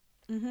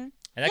 Mm-hmm.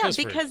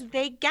 Because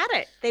they get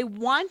it. They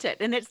want it.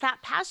 And it's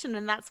that passion,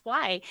 and that's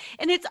why.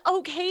 And it's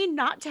okay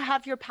not to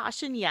have your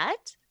passion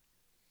yet.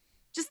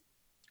 Just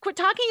quit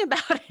talking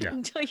about it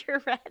until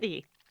you're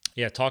ready.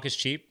 Yeah, talk is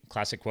cheap.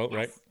 Classic quote,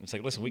 right? It's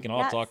like, listen, we can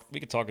all talk. We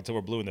can talk until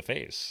we're blue in the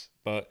face.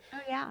 But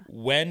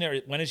when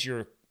is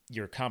your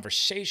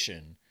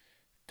conversation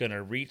going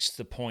to reach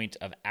the point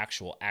of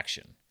actual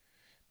action?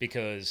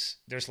 Because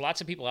there's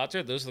lots of people out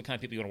there. Those are the kind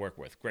of people you want to work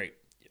with. Great.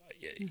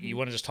 You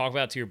want to just talk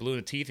about it till you're blue in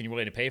the teeth and you're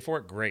willing to pay for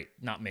it? Great.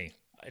 Not me.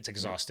 It's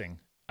exhausting.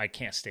 I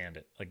can't stand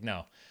it. Like,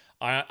 no.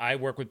 I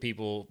work with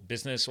people,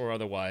 business or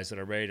otherwise, that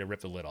are ready to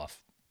rip the lid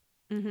off.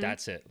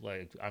 That's it.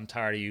 Like, I'm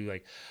tired of you.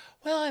 Like,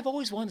 well, I've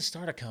always wanted to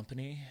start a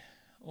company,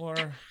 or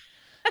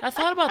I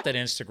thought about that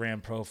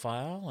Instagram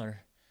profile,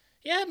 or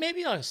yeah,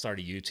 maybe I'll start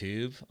a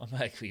YouTube. I'm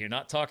like, well, you're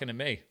not talking to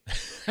me.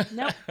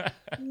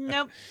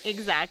 Nope.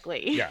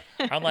 Exactly. Yeah.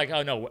 I'm like,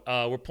 oh no,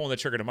 we're pulling the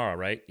trigger tomorrow,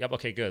 right? Yep.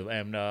 Okay, good.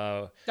 And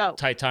go.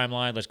 Tight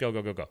timeline. Let's go.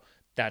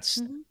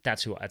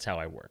 That's how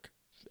I work.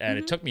 And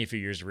it took me a few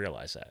years to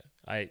realize that.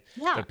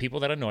 The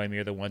people that annoy me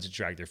are the ones that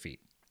drag their feet.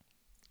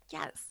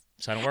 Yes.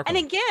 So I don't work and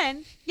with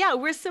again,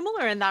 we're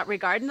similar in that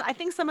regard. And I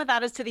think some of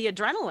that is to the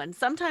adrenaline.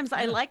 Sometimes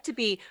I like to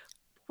be,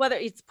 whether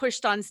it's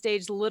pushed on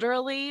stage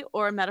literally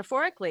or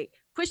metaphorically,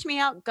 push me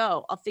out,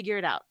 go, I'll figure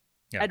it out.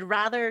 Yeah. I'd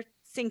rather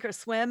sink or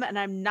swim, and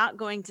I'm not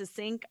going to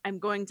sink. I'm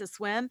going to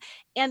swim.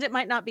 And it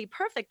might not be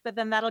perfect, but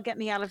then that'll get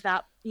me out of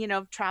that,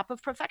 trap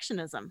of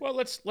perfectionism. Well,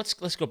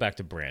 let's go back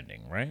to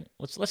branding, right?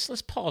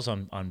 Let's pause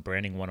on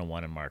branding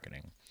 101 and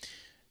marketing.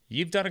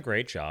 You've done a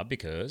great job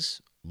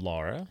because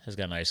Laura has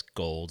got a nice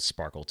gold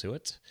sparkle to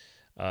it.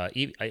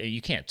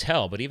 You can't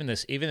tell, but even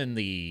in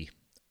the,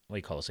 what do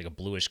you call this? Like a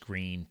bluish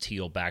green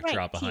teal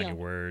backdrop behind your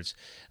words.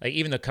 Like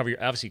even the cover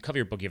of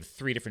your book, you have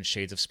 3 different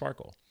shades of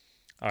sparkle.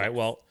 All right.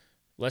 Well,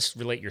 let's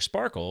relate your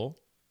sparkle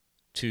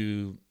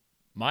to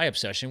my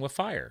obsession with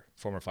fire.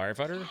 Former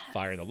firefighter,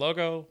 fire in the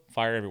logo,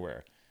 fire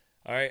everywhere.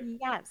 All right.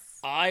 Yes.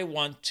 I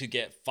want to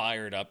get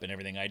fired up in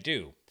everything I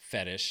do.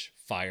 Fetish,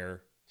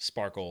 fire,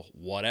 sparkle,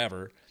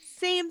 whatever.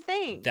 Same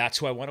thing. That's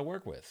who I want to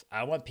work with.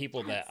 I want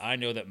people that I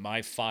know that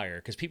my fire,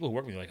 because people who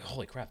work with me are like,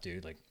 holy crap,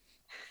 dude, like,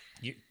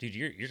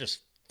 you're just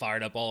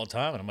fired up all the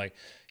time. And I'm like,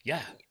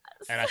 yeah.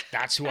 Yes. And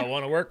that's who I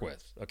want to work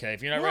with. Okay.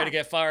 If you're not ready to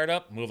get fired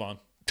up, move on.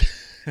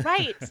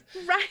 Right.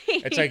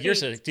 It's like,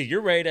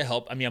 you're ready to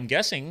help. I mean, I'm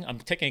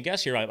taking a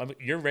guess here.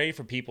 You're ready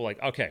for people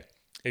like, okay,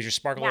 is your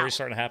sparkle already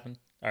starting to happen?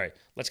 All right,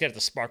 let's get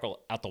the sparkle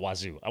out the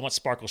wazoo. I want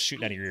sparkle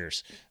shooting out of your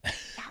ears.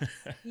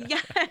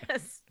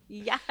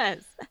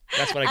 Yes.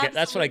 That's what I get.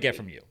 That's what I get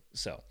from you.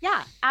 So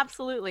yeah,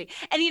 absolutely.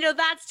 And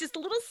that's just a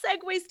little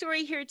segue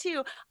story here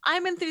too.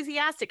 I'm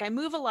enthusiastic. I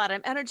move a lot.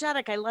 I'm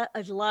energetic. I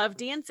love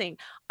dancing.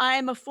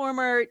 I'm a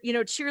former,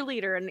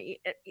 cheerleader, and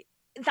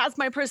that's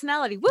my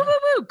personality. Woo,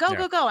 woo, woo.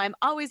 Go, go. I'm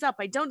always up.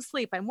 I don't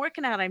sleep. I'm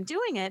working out. I'm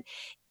doing it.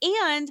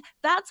 And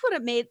that's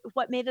what made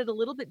it a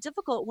little bit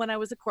difficult when I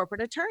was a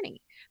corporate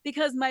attorney,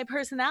 because my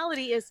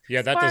personality is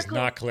that does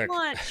not click.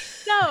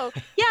 No.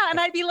 Yeah.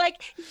 And I'd be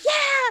like,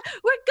 yeah,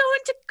 we're going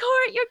to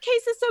court. Your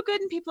case is so good.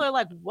 And people are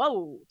like,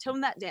 whoa, tone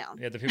that down.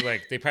 Yeah. The people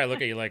they probably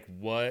look at you like,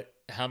 what?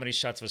 How many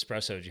shots of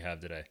espresso did you have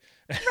today?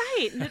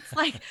 Right. And it's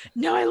like,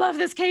 no, I love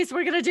this case.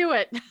 We're going to do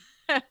it.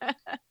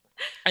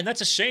 And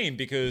that's a shame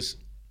because,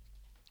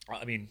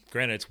 I mean,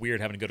 granted, it's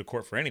weird having to go to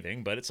court for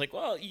anything, but it's like,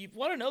 well, you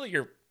want to know that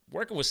you're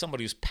working with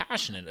somebody who's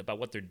passionate about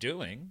what they're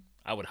doing,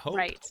 I would hope.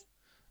 Right.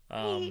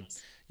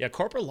 Yeah,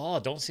 corporate law,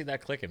 don't see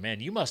that clicking. Man,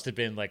 you must have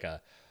been like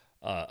a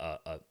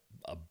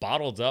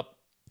bottled up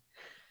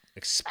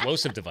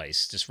explosive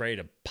device just ready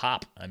to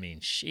pop. I mean,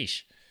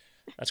 sheesh.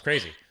 That's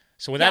crazy.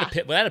 So when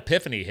that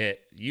epiphany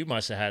hit, you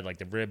must have had like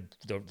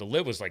the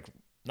lid was like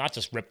not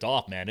just ripped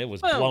off, man. It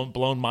was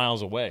blown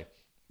miles away.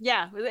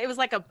 Yeah, it was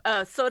like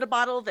a soda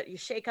bottle that you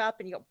shake up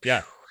and you go.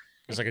 Yeah,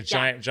 it's like a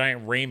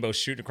giant rainbow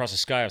shooting across the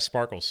sky of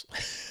sparkles.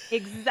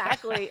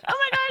 Exactly. Oh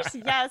my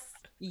gosh, yes,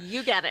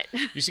 you get it.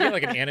 You should get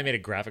like an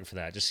animated graphic for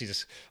that. Just see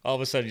this all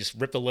of a sudden, just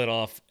rip the lid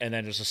off and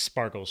then there's a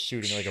sparkle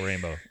shooting like a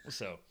rainbow.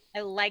 So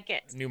I like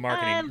it. New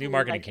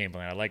marketing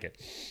campaign. I like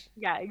it.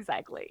 Yeah,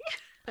 exactly.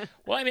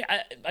 Well, I mean,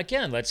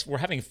 we're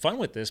having fun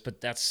with this,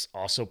 but that's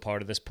also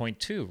part of this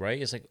point too,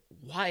 right? It's like,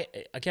 why,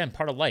 again,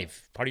 part of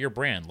life, part of your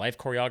brand, life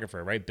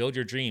choreographer, right? Build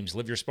your dreams,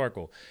 live your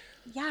sparkle.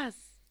 Yes.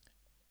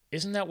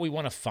 Isn't that what we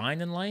want to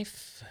find in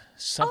life?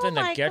 Something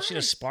that gets you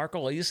to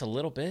sparkle at least a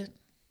little bit?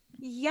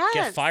 Yes.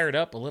 Get fired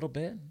up a little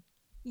bit?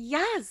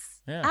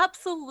 Yes,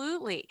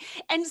 absolutely.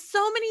 And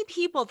so many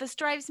people, this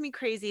drives me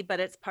crazy, but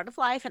it's part of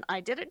life, and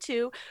I did it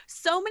too.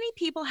 So many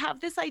people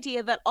have this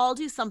idea that I'll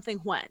do something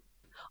when.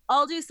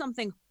 I'll do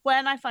something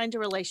when I find a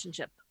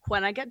relationship,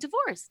 when I get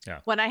divorced,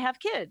 when I have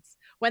kids,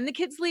 when the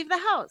kids leave the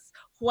house,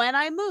 when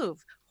I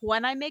move,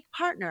 when I make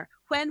partner,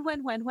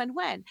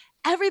 when.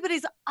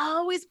 Everybody's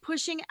always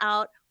pushing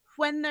out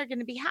when they're going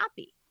to be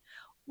happy.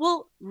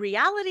 Well,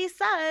 reality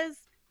says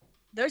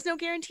there's no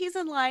guarantees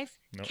in life.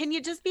 Nope. Can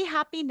you just be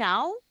happy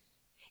now?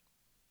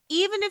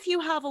 Even if you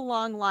have a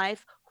long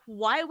life,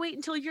 why wait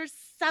until you're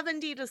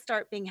 70 to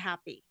start being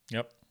happy?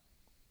 Yep.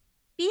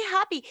 Be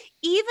happy.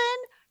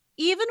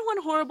 Even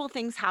when horrible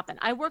things happen.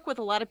 I work with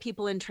a lot of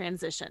people in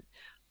transition.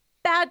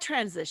 Bad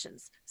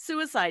transitions,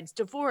 suicides,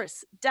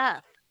 divorce,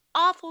 death,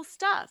 awful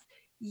stuff.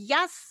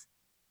 Yes,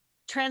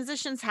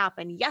 transitions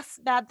happen. Yes,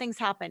 bad things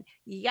happen.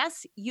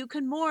 Yes, you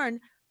can mourn,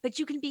 but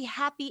you can be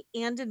happy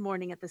and in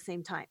mourning at the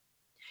same time.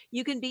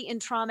 You can be in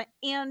trauma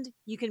and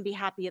you can be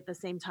happy at the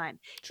same time.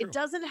 True. It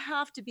doesn't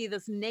have to be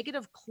this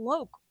negative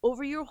cloak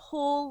over your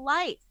whole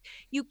life.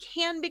 You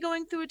can be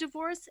going through a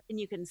divorce and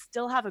you can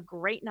still have a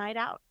great night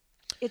out.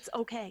 It's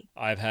okay.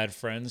 I've had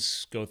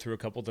friends go through a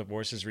couple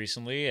divorces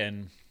recently,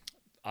 and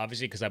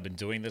obviously because I've been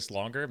doing this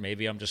longer,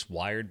 maybe I'm just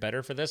wired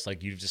better for this,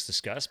 like you've just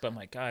discussed. But I'm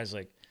like, guys,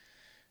 like,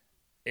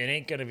 it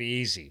ain't going to be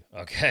easy,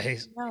 okay?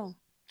 No.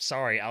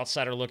 Sorry,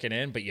 outsider looking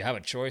in, but you have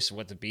a choice of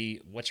what to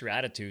be, what's your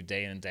attitude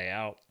day in and day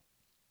out.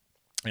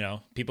 You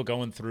know, people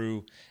going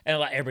through, and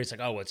everybody's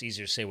like, oh, well, it's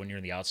easier to say when you're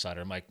in the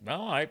outsider. I'm like,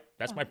 no,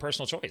 that's my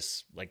personal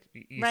choice. Like,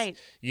 Right.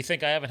 You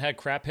think I haven't had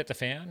crap hit the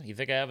fan? You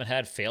think I haven't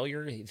had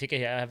failure? You think I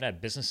haven't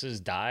had businesses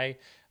die,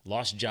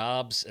 lost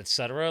jobs,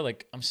 etc.?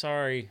 Like, I'm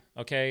sorry,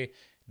 okay?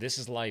 This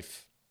is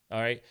life,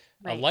 all right?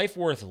 Right. A life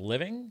worth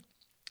living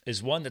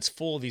is one that's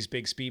full of these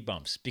big speed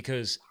bumps,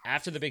 because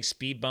after the big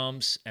speed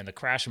bumps and the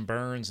crash and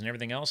burns and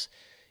everything else,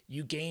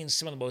 you gain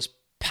some of the most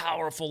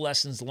powerful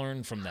lessons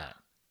learned from that.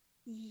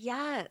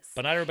 Yes.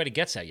 But not everybody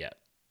gets that yet.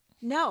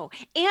 No.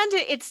 And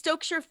it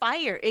stokes your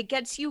fire. It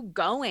gets you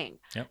going.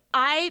 Yep.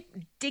 I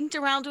dinked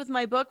around with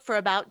my book for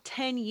about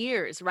 10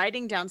 years,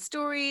 writing down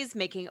stories,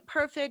 making it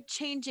perfect,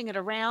 changing it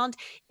around.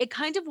 It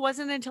kind of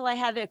wasn't until I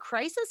had a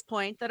crisis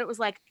point that it was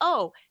like,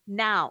 oh,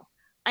 now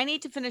I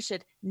need to finish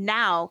it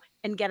now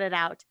and get it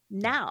out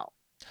now.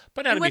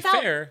 But now, to be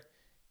fair,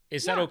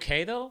 is that Yeah.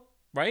 okay though?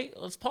 Right?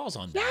 Let's pause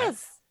on that.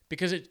 Yes.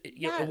 Because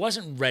it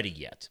wasn't ready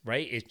yet,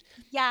 right?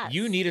 Yes.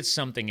 You needed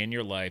something in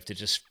your life to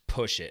just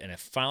push it. And if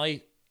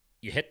finally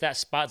you hit that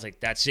spot, it's like,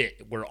 that's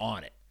it. We're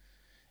on it.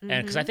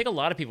 And because I think a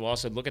lot of people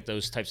also look at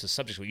those types of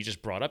subjects, what you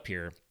just brought up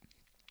here,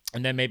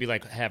 and then maybe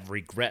like have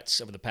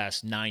regrets over the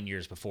past 9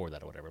 years before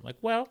that or whatever. I'm like,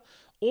 well,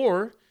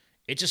 or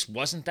it just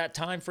wasn't that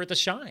time for it to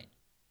shine.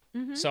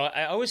 So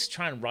I always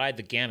try and ride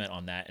the gamut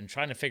on that and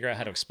trying to figure out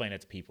how to explain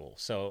it to people.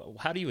 So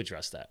how do you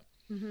address that?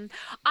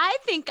 I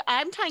think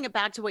I'm tying it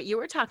back to what you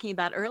were talking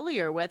about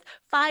earlier with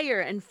fire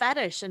and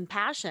fetish and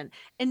passion.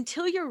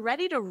 Until you're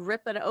ready to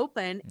rip it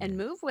open and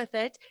move with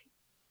it,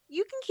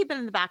 you can keep it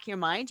in the back of your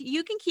mind.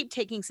 You can keep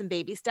taking some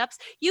baby steps.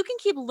 You can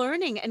keep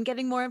learning and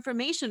getting more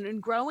information and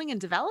growing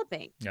and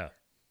developing. Yeah.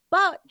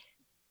 But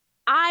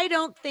I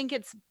don't think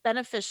it's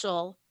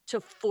beneficial to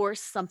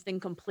force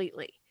something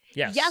completely.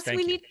 Yes, Yes, thank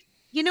we you. need,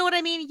 you know what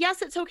I mean?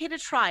 Yes, it's okay to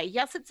try.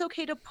 Yes, it's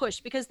okay to push,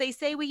 because they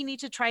say we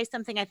need to try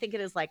something. I think it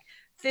is like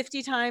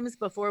 50 times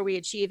before we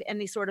achieve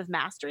any sort of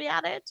mastery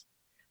at it.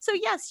 So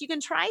yes, you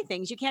can try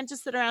things. You can't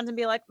just sit around and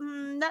be like,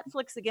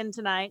 Netflix again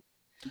tonight.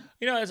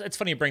 You know, it's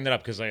funny you bring that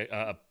up because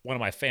one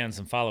of my fans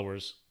and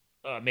followers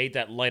made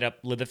that light up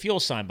the fuel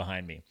sign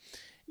behind me.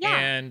 Yeah.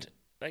 And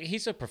like,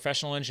 he's a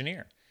professional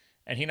engineer.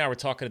 And he and I were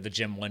talking at the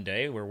gym one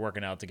day. We were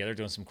working out together,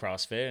 doing some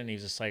CrossFit. And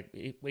he's just like,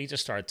 he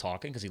just started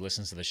talking because he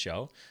listens to the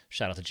show.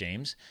 Shout out to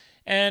James.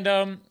 And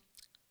I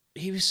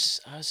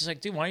was just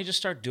like, dude, why don't you just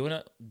start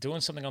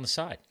doing something on the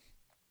side?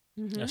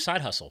 You know,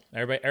 side hustle.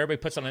 Everybody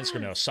puts on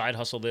Instagram now, side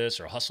hustle this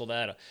or hustle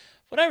that.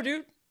 Whatever,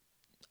 dude.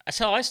 That's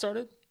how I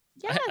started.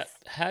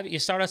 Yes. You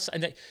start us,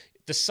 and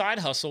the side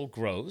hustle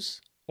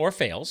grows or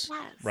fails,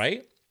 Yes.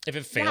 right? If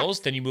it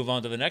fails, then you move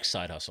on to the next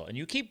side hustle, and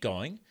you keep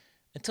going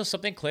until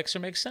something clicks or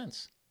makes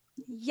sense.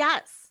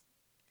 Yes.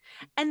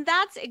 And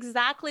that's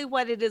exactly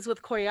what it is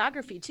with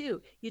choreography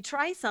too. You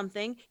try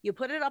something, you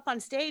put it up on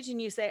stage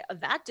and you say, oh,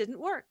 that didn't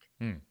work.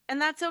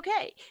 And that's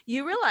okay.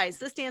 You realize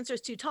this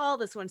dancer's too tall,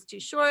 this one's too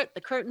short,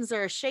 the curtains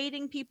are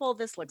shading people,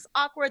 this looks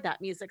awkward,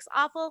 that music's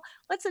awful.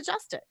 Let's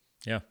adjust it.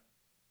 Yeah.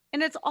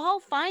 And it's all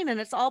fine and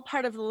it's all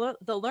part of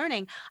the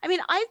learning. I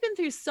mean, I've been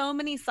through so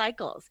many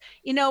cycles.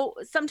 You know,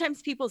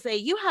 sometimes people say,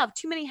 you have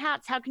too many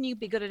hats. How can you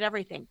be good at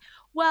everything?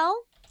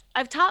 Well,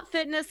 I've taught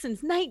fitness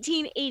since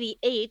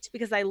 1988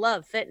 because I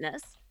love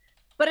fitness,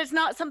 but it's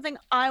not something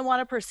I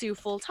want to pursue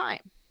full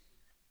time.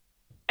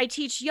 I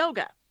teach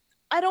yoga.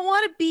 I don't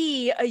want to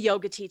be a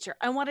yoga teacher.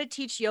 I want to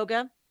teach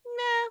yoga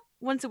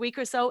once a week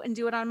or so and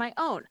do it on my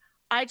own.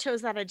 I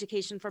chose that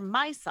education for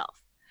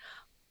myself.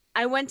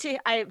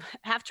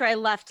 After I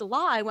left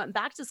law, I went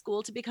back to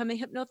school to become a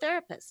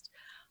hypnotherapist.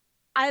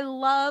 I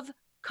love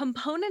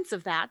components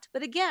of that.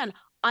 But again,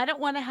 I don't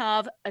want to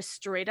have a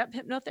straight up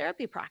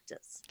hypnotherapy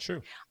practice.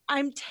 True.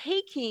 I'm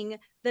taking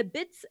the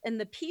bits and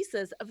the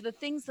pieces of the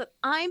things that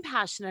I'm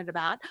passionate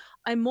about.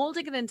 I'm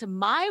molding it into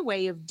my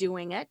way of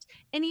doing it.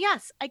 And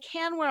yes, I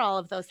can wear all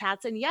of those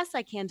hats. And yes,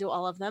 I can do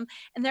all of them.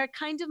 And they're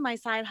kind of my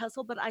side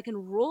hustle, but I can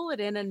roll it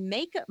in and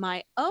make it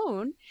my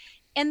own.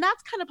 And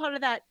that's kind of part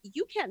of that.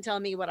 You can't tell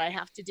me what I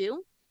have to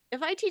do.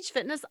 If I teach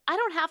fitness, I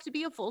don't have to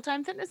be a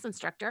full-time fitness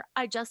instructor.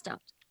 I just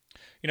don't.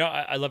 You know,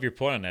 I love your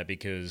point on that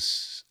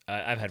because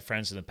I've had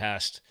friends in the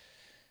past.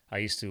 I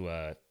used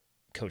to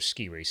coach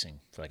ski racing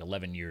for like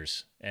 11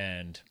 years,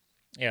 and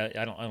yeah,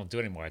 I don't do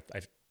it anymore.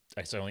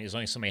 There's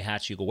only so many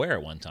hats you could wear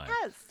at one time.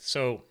 Yes.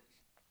 So,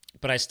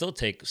 but I still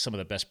take some of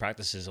the best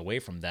practices away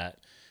from that.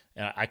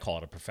 I call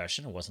it a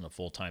profession. It wasn't a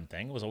full-time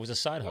thing. It was always a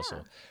side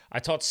hustle. I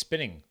taught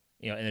spinning,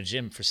 in the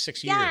gym for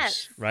 6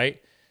 years,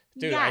 right?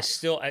 Dude,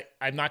 Yes.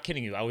 I'm not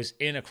kidding you. I was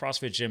in a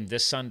CrossFit gym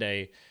this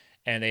Sunday,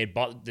 and they had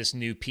bought this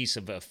new piece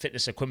of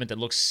fitness equipment that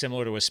looks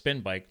similar to a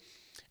spin bike.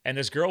 And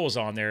this girl was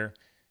on there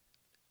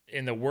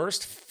in the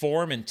worst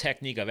form and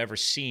technique I've ever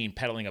seen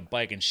pedaling a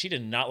bike, and she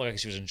did not look like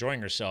she was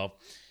enjoying herself.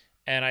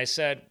 And I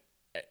said,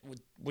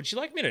 would you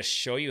like me to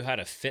show you how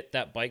to fit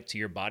that bike to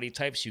your body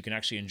type so you can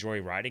actually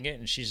enjoy riding it?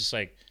 And she's just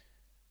like,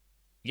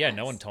 yeah,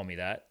 no one told me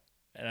that.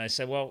 And I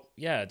said, well,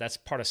 yeah, that's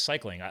part of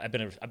cycling.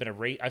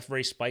 I've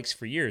raced bikes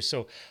for years.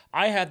 So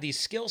I have these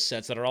skill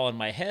sets that are all in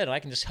my head, and I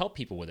can just help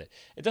people with it.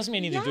 It doesn't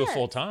mean you need to do it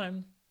full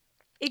time.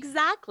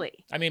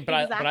 Exactly. I mean,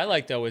 but I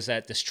like, though, is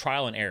that this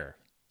trial and error.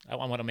 I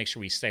want to make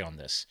sure we stay on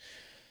this.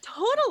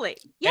 Totally.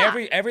 Yeah.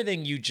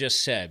 Everything you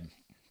just said,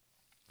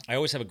 I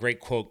always have a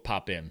great quote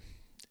pop in.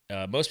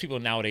 Most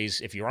people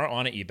nowadays, if you aren't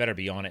on it, you better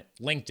be on it.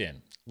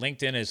 LinkedIn.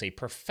 LinkedIn is a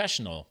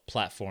professional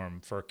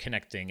platform for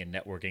connecting and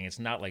networking. It's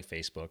not like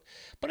Facebook,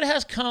 but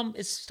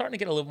it's starting to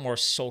get a little more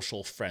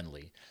social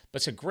friendly.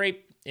 But for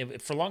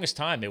the longest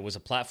time, it was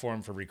a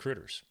platform for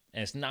recruiters.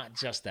 And it's not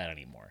just that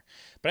anymore.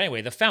 But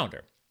anyway, the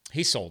founder,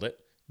 he sold it,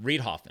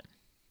 Reid Hoffman.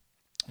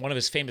 One of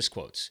his famous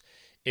quotes,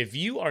 if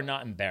you are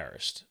not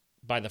embarrassed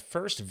by the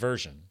first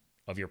version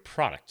of your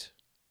product,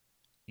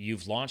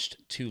 you've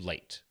launched too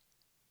late.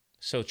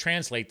 So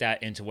translate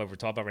that into what we're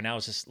talking about right now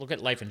is just look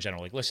at life in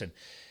general. Like, listen,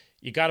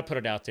 you got to put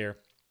it out there.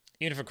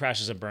 Even if it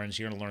crashes and burns,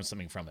 you're going to learn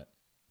something from it.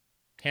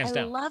 Hands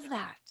down. I love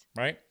that.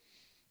 Right?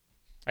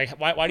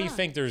 Why do you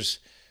think there's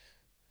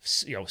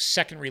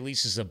second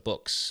releases of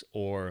books?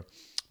 Or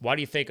why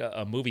do you think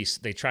a movie,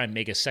 they try and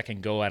make a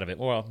second go out of it?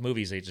 Well,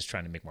 movies, they're just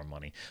trying to make more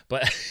money.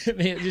 But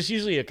there's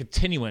usually a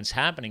continuance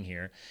happening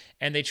here.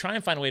 And they try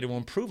and find a way to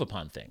improve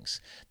upon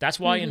things. That's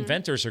why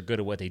inventors are good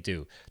at what they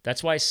do.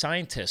 That's why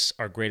scientists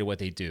are great at what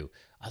they do.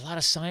 A lot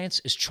of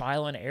science is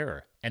trial and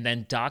error. And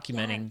then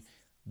documenting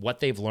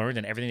what they've learned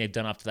and everything they've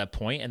done up to that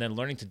point, and then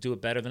learning to do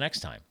it better the next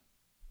time.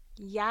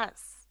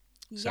 Yes.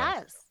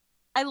 Yes.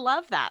 I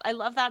love that. I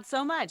love that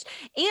so much.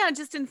 And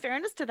just in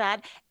fairness to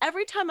that,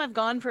 every time I've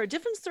gone for a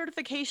different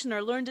certification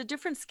or learned a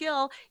different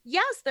skill,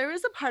 yes, there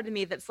is a part of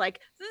me that's like,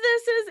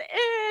 this is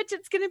it.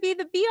 It's going to be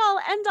the be all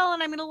end all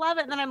and I'm going to love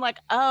it. And then I'm like,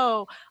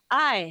 oh,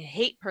 I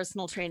hate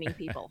personal training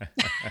people.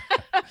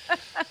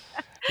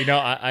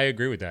 I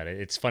agree with that.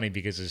 It's funny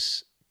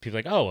because people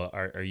are like, oh,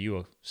 are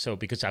you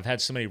because I've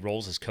had so many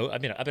roles as coach.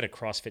 I've been a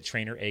CrossFit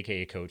trainer,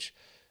 aka coach,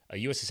 a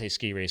USSA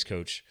ski race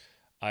coach.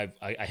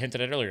 I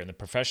hinted at earlier in the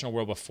professional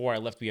world before I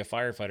left to be a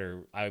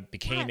firefighter, I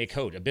became a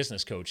coach, a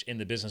business coach in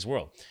the business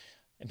world.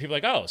 And people are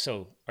like, oh,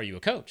 so are you a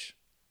coach?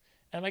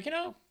 And I'm like,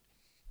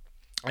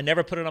 I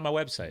never put it on my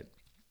website.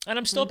 And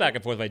I'm still back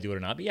and forth if I do it or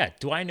not. But yeah,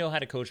 do I know how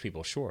to coach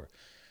people? Sure.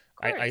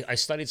 I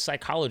studied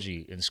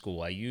psychology in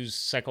school. I use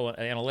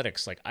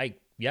psychoanalytics.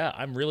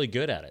 I'm really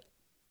good at it.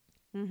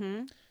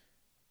 Mm-hmm.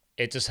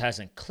 It just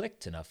hasn't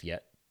clicked enough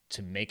yet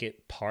to make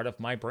it part of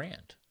my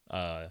brand.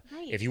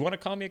 If you want to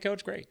call me a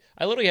coach, great.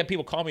 I literally have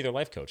people call me their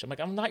life coach. I'm like,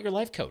 I'm not your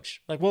life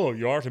coach. Like, well,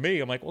 you are to me.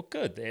 I'm like, well,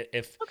 good.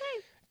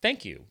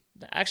 Thank you.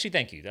 Actually,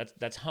 thank you.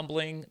 That's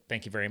humbling.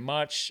 Thank you very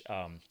much.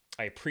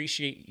 I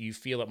appreciate you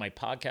feel that my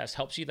podcast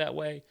helps you that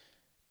way.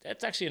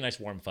 That's actually a nice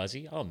warm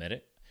fuzzy. I'll admit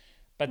it.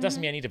 But it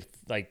doesn't mean I need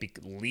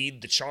to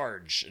lead the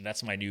charge. And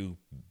that's my new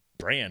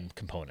brand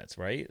components,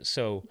 right?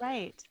 So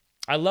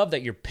I love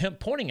that you're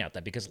pointing out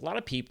that because a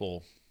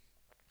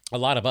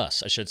lot of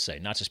us, I should say,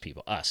 not just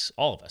people, us,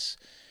 all of us,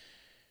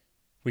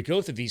 we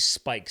go through these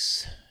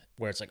spikes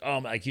where it's like, oh,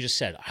 like you just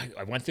said,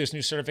 I went through this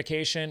new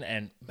certification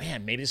and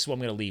man, maybe this is what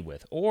I'm going to lead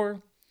with.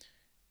 Or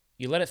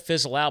you let it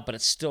fizzle out, but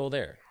it's still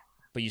there.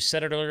 But you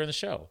said it earlier in the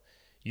show.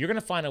 You're going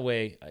to find a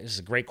way. This is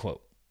a great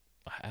quote.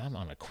 I'm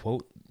on a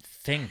quote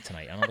thing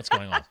tonight. I don't know what's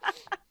going on.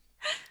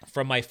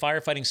 From my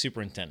firefighting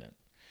superintendent.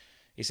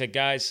 He said,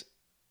 guys,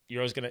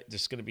 there's going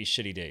to be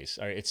shitty days.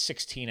 All right, it's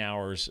 16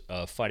 hours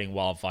of fighting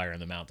wildfire in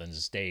the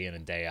mountains day in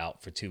and day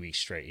out for 2 weeks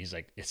straight. He's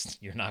like,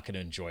 you're not going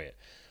to enjoy it.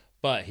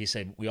 But he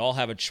said, we all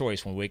have a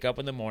choice. When we wake up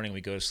in the morning, we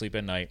go to sleep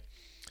at night.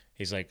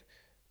 He's like,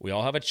 we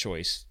all have a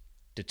choice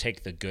to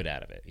take the good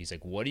out of it. He's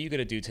like, what are you going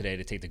to do today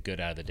to take the good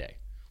out of the day?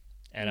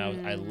 And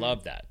I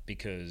love that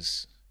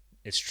because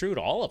it's true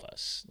to all of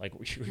us. Like,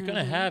 you're going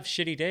to have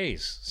shitty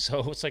days.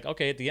 So it's like,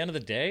 okay, at the end of the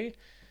day,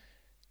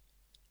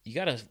 you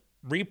got to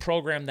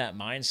reprogram that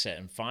mindset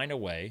and find a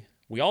way.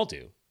 We all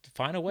do. To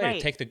find a way to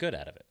take the good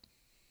out of it.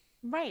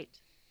 Right.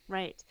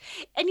 Right.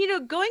 And,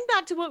 going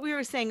back to what we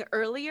were saying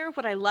earlier,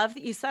 what I love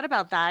that you said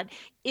about that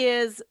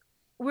is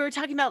we were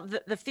talking about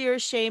the fear,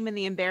 shame, and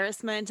the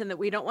embarrassment, and that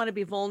we don't want to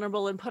be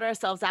vulnerable and put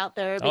ourselves out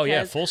there. Oh,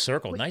 yeah. Full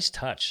circle. Nice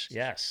touch.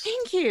 Yes.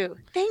 Thank you.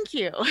 Thank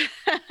you.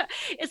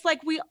 It's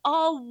like we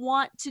all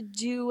want to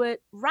do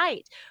it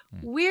right.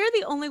 We're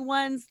the only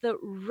ones that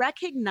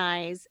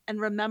recognize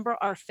and remember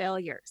our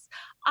failures.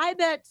 I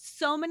bet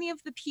so many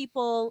of the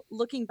people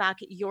looking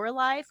back at your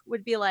life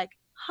would be like,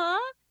 huh?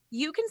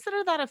 You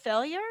consider that a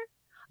failure?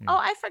 Oh,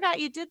 I forgot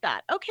you did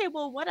that. Okay,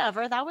 well,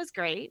 whatever. That was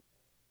great.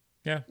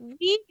 Yeah.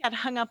 We get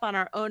hung up on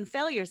our own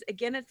failures.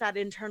 Again, it's that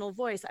internal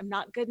voice. I'm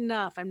not good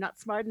enough. I'm not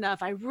smart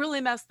enough. I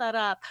really messed that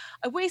up.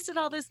 I wasted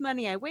all this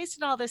money. I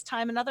wasted all this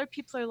time. And other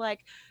people are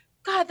like,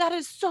 God, that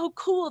is so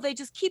cool. They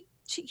just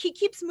he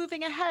keeps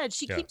moving ahead.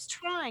 She keeps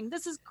trying.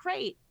 This is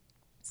great.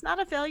 It's not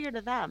a failure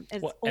to them.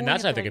 And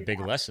that's, I think, a big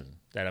lesson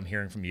that I'm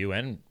hearing from you.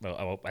 And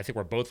I think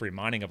we're both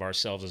reminding of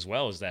ourselves as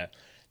well, is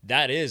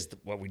that is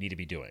what we need to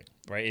be doing,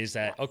 right? Is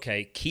that,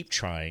 okay, keep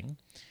trying,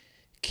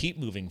 keep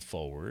moving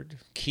forward,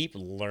 keep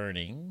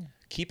learning,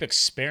 keep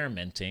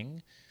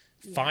experimenting,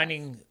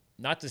 finding,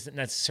 not to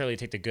necessarily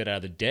take the good out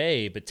of the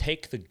day, but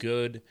take the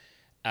good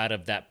out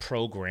of that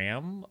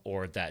program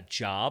or that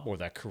job or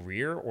that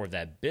career or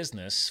that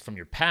business from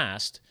your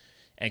past,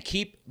 and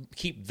keep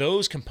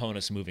those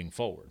components moving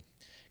forward.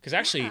 Because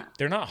actually,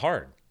 they're not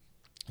hard.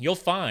 You'll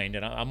find,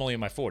 and I'm only in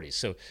my 40s,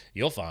 so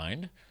you'll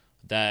find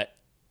that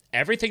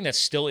everything that's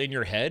still in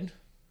your head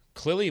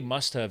clearly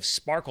must have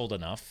sparkled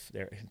enough,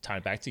 there,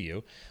 time back to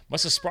you,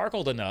 must have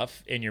sparkled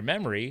enough in your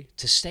memory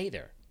to stay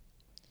there.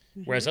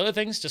 Whereas other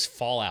things just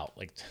fall out.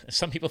 Like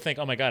some people think,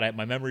 oh my God,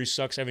 my memory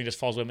sucks, everything just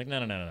falls away. I'm like,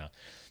 no.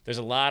 There's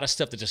a lot of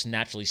stuff that just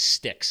naturally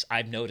sticks.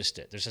 I've noticed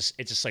it. It's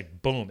just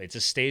like, boom, it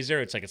just stays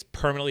there. It's like it's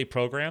permanently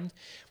programmed.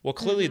 Well,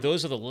 clearly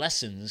those are the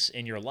lessons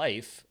in your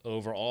life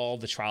over all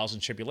the trials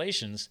and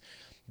tribulations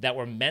that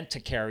were meant to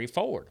carry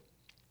forward.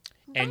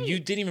 And you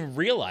didn't even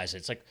realize it.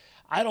 It's like,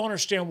 I don't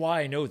understand why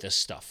I know this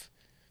stuff.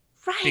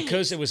 Right.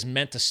 Because it was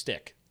meant to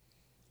stick.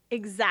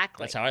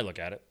 Exactly. That's how I look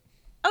at it.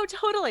 Oh,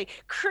 totally.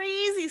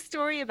 Crazy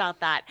story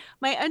about that.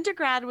 My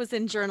undergrad was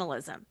in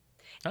journalism.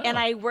 And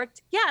I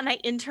worked, and I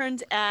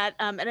interned at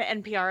an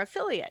NPR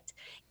affiliate.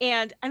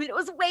 And I mean, it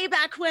was way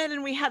back when,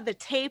 and we had the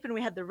tape and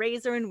we had the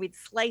razor and we'd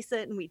slice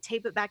it and we'd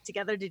tape it back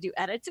together to do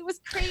edits. It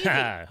was crazy.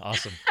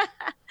 Awesome.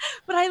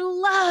 But I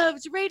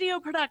loved radio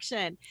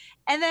production.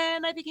 And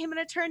then I became an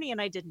attorney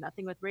and I did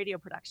nothing with radio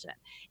production.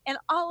 And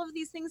all of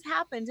these things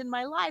happened in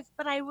my life,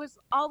 but I was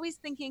always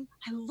thinking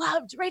I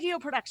loved radio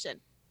production.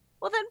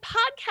 Well, then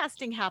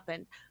podcasting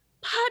happened.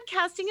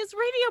 Podcasting is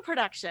radio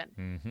production.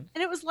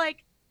 And it was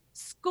like,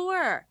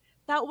 score.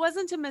 That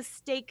wasn't a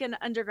mistaken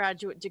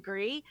undergraduate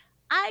degree.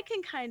 I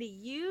can kind of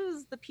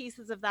use the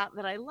pieces of that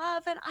I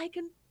love, and I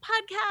can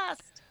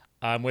podcast.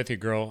 I'm with you,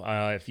 girl.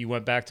 If you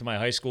went back to my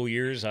high school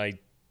years, I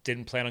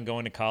didn't plan on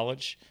going to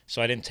college,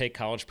 so I didn't take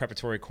college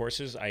preparatory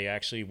courses. I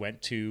actually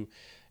went to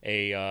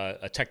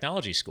a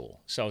technology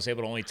school, so I was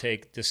able to only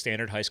take the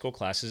standard high school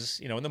classes,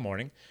 in the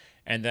morning.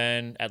 And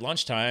then at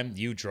lunchtime,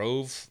 you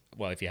drove,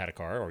 well, if you had a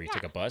car or you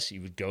took a bus,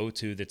 you would go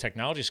to the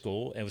technology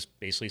school. It was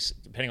basically,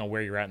 depending on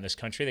where you're at in this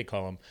country, they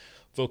call them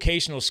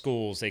vocational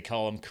schools, they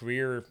call them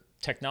career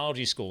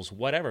technology schools,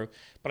 whatever.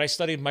 But I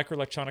studied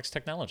microelectronics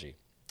technology.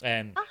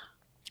 And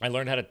I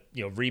learned how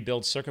to,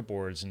 rebuild circuit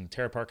boards and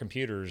tear apart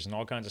computers and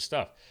all kinds of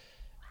stuff.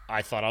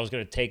 I thought I was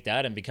going to take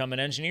that and become an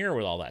engineer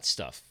with all that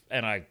stuff.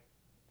 And I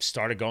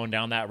started going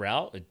down that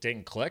route. It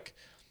didn't click.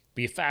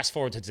 But you fast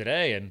forward to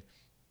today, and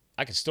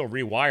I can still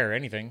rewire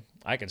anything.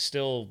 I can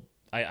still,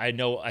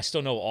 I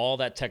still know all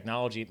that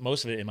technology,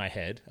 most of it in my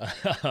head.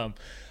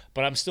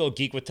 But I'm still a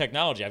geek with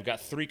technology. I've got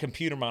 3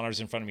 computer monitors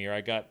in front of me here.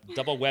 I got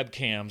double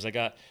webcams. I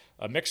got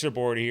a mixer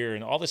board here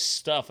and all this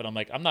stuff. And I'm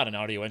like, I'm not an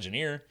audio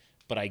engineer,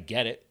 but I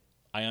get it.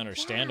 I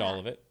understand all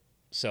of it.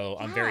 So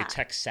I'm very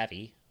tech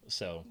savvy.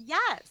 So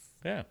yes.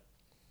 Yeah.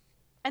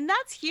 And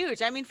that's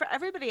huge. I mean, for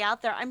everybody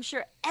out there, I'm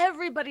sure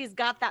everybody's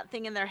got that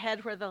thing in their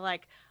head where they're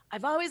like,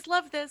 I've always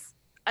loved this.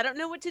 I don't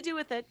know what to do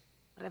with it,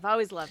 but I've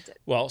always loved it.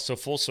 Well, so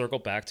full circle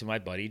back to my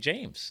buddy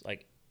James.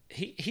 Like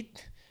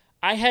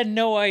I had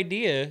no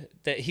idea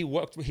that he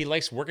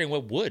likes working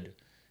with wood.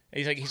 And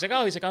he's like,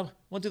 I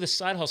want to do the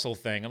side hustle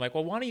thing. I'm like,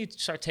 well, why don't you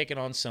start taking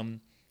on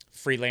some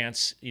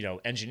freelance,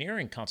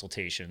 engineering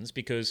consultations,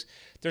 because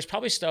there's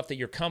probably stuff that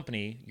your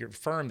company, your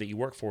firm that you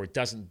work for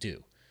doesn't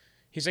do.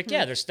 He's like,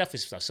 yeah, there's definitely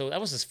stuff. So that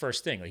was his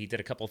first thing. Like, he did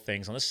a couple of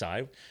things on the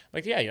side.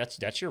 Like, yeah,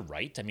 that's your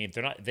right. I mean,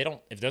 if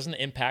it doesn't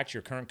impact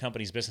your current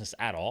company's business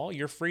at all,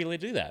 you're free to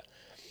do that.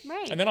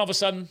 Right. And then all of a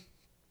sudden,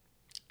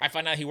 I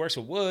find out he works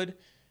with wood,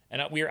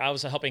 and I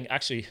was helping,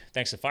 actually,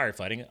 thanks to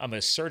firefighting, I'm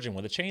a surgeon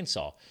with a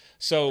chainsaw.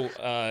 So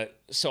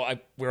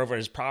we're over at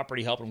his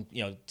property helping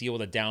him, deal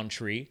with a downed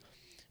tree.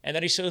 And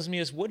then he shows me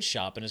his wood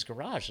shop in his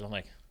garage. And I'm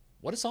like,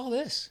 what is all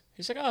this?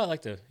 He's like, I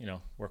like to,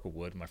 work with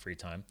wood in my free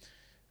time.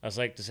 I was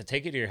like, does it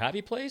take you to your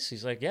hobby place?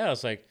 He's like, yeah. I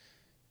was like,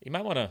 you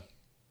might want to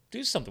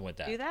Do something with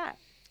that. Do that.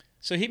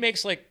 So he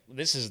makes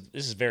this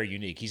is very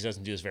unique. He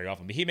doesn't do this very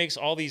often, but he makes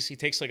all these. He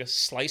takes a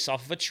slice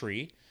off of a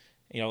tree,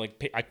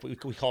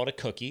 we call it a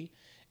cookie,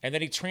 and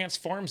then he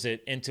transforms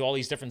it into all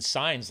these different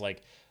signs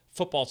like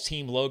football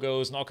team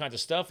logos and all kinds of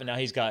stuff. And now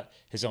he's got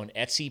his own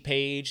Etsy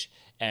page,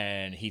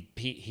 and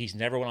he's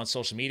never went on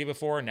social media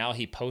before. Now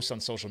he posts on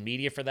social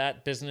media for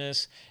that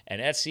business and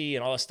Etsy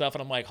and all that stuff.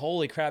 And I'm like,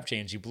 holy crap,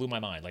 James, you blew my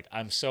mind.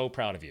 I'm so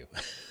proud of you.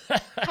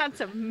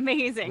 That's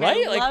amazing.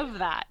 Right? I love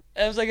that.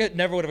 I was I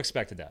never would have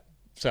expected that.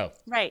 So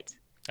right.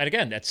 And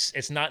again,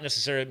 it's not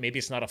necessarily, maybe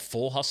it's not a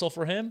full hustle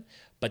for him,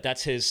 but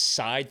that's his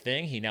side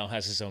thing. He now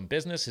has his own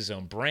business, his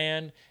own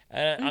brand.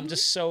 I'm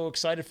just so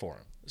excited for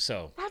him.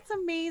 So that's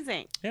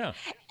amazing. Yeah.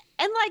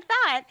 And like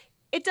that,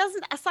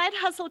 a side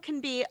hustle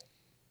can be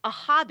a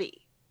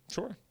hobby.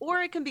 Sure.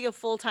 Or it can be a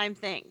full-time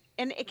thing,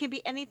 and it can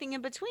be anything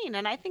in between.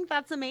 And I think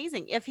that's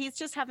amazing. If he's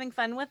just having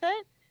fun with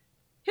it,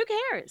 who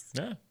cares?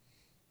 Yeah.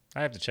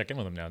 I have to check in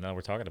with him now. Now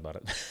we're talking about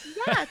it.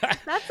 Yes,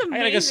 that's amazing. I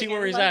gotta go see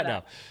where he's at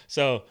now.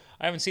 So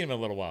I haven't seen him in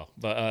a little while,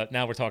 but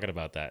now we're talking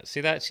about that.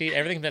 See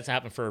everything that's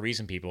happened for a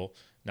reason, people.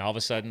 Now all of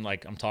a sudden,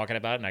 I'm talking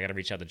about it, and I got to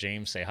reach out to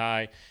James, say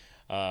hi.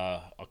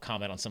 I'll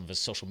comment on some of his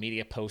social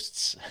media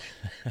posts.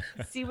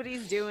 See what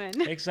he's doing.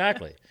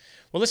 Exactly.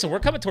 Well, listen,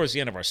 we're coming towards the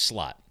end of our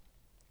slot,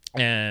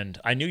 and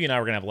I knew you and I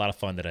were gonna have a lot of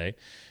fun today,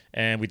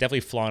 and we definitely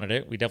flaunted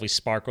it. We definitely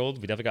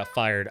sparkled. We definitely got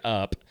fired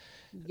up,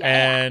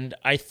 and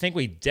I think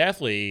we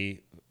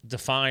definitely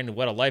defined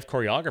what a life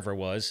choreographer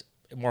was.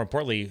 More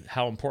importantly,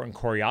 how important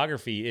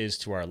choreography is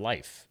to our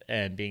life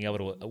and being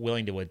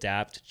willing to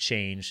adapt,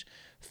 change,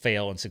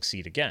 fail, and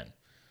succeed again.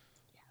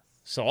 Yes.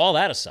 So all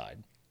that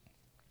aside,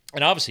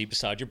 and obviously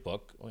beside your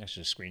book, I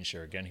should screen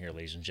share again here,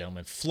 ladies and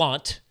gentlemen.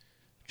 Flaunt,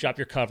 drop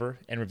your cover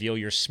and reveal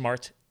your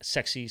smart,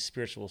 sexy,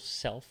 spiritual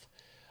self.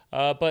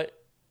 But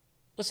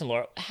listen,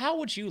 Laura, how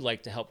would you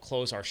like to help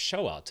close our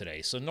show out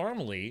today? So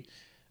normally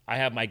I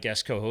have my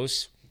guest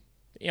co-hosts,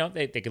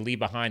 they can leave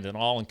behind an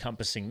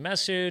all-encompassing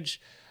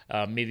message,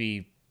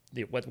 maybe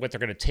what they're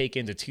going to take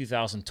into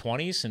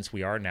 2020, since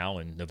we are now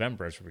in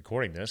November as we're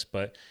recording this.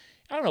 But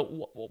I don't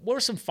know, what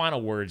are some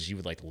final words you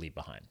would like to leave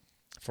behind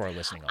for our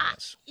listening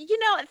audience?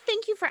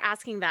 Thank you for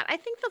asking that. I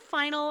think the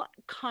final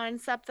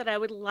concept that I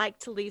would like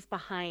to leave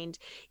behind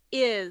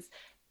is,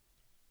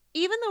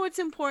 even though it's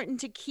important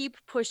to keep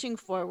pushing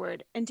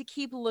forward and to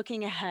keep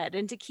looking ahead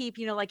and to keep,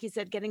 like you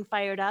said, getting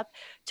fired up,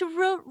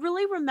 to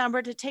really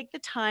remember to take the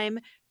time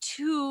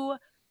to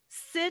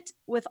sit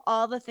with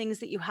all the things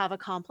that you have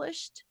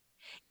accomplished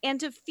and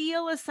to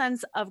feel a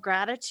sense of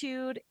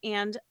gratitude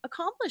and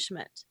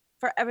accomplishment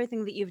for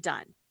everything that you've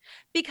done.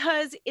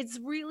 Because it's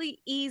really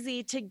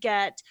easy to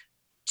get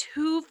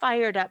too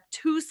fired up,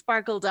 too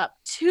sparkled up,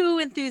 too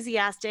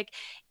enthusiastic,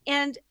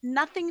 and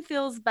nothing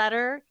feels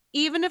better,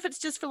 even if it's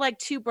just for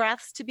 2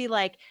 breaths, to be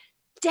like,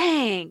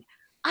 dang,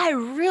 I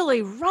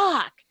really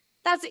rock.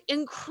 That's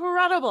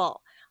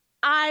incredible.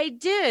 I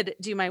did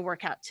do my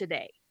workout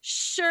today.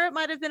 Sure, it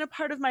might have been a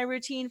part of my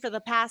routine for the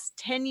past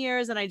 10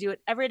 years, and I do it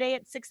every day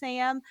at 6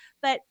 a.m.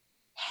 But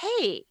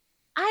hey,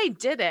 I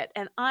did it,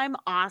 and I'm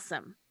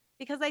awesome.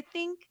 Because I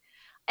think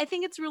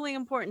it's really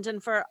important.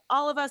 And for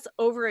all of us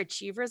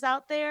overachievers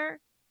out there,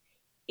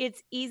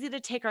 it's easy to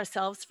take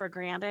ourselves for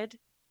granted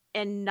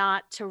and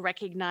not to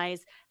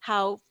recognize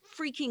how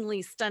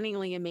freakingly,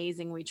 stunningly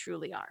amazing we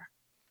truly are.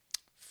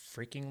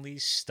 Freakingly,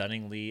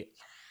 stunningly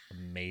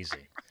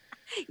amazing.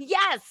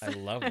 Yes. I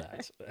love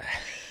that.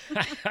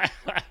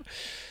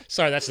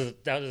 Sorry,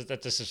 that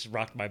just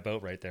rocked my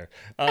boat right there.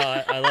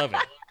 I love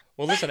it.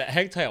 Well, listen,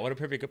 hang tight. I want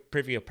to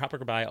preview a proper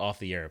goodbye off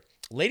the air.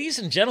 Ladies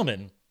and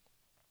gentlemen,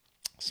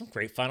 some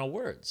great final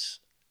words.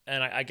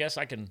 And I guess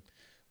I can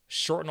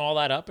shorten all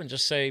that up and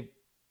just say,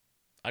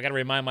 I got to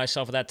remind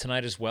myself of that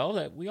tonight as well,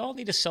 that we all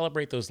need to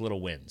celebrate those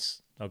little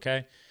wins,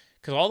 okay?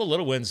 Because all the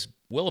little wins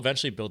will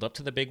eventually build up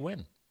to the big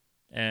win.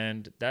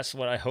 And that's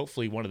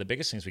hopefully one of the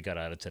biggest things we got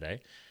out of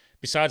today.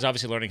 Besides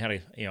obviously learning how to,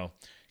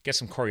 get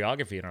some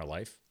choreography in our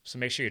life. So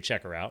make sure you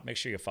check her out. Make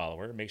sure you follow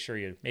her. Make sure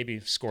you maybe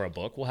score a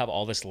book. We'll have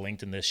all this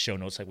linked in this show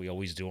notes like we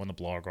always do on the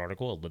blog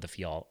article at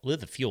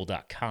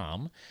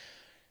livethefuel.com.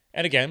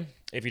 And again,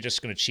 if you're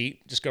just going to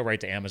cheat, just go right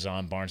to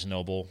Amazon, Barnes &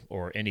 Noble,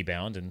 or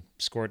IndieBound and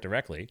score it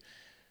directly.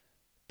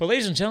 But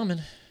ladies and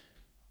gentlemen,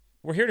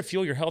 we're here to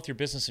fuel your health, your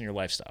business, and your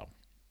lifestyle.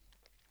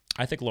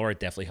 I think Laura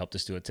definitely helped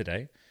us do it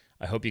today.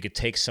 I hope you could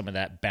take some of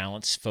that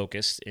balance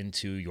focus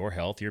into your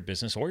health, your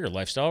business, or your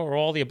lifestyle, or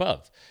all the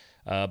above.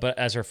 But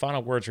as our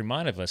final words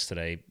reminded us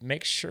today,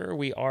 make sure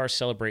we are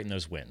celebrating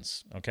those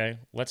wins, okay?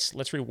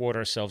 Let's reward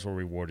ourselves where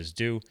reward is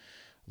due.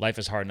 Life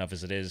is hard enough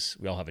as it is.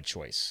 We all have a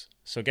choice.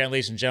 So again,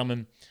 ladies and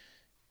gentlemen,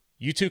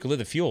 you too can live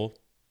the fuel,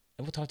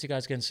 and we'll talk to you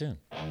guys again soon.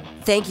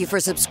 Thank you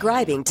for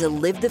subscribing to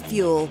Live the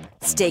Fuel.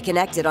 Stay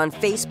connected on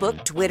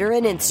Facebook, Twitter,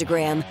 and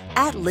Instagram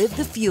at Live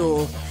the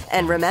Fuel.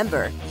 And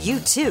remember, you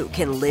too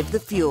can live the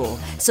fuel.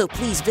 So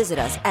please visit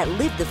us at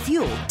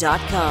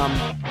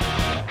livethefuel.com.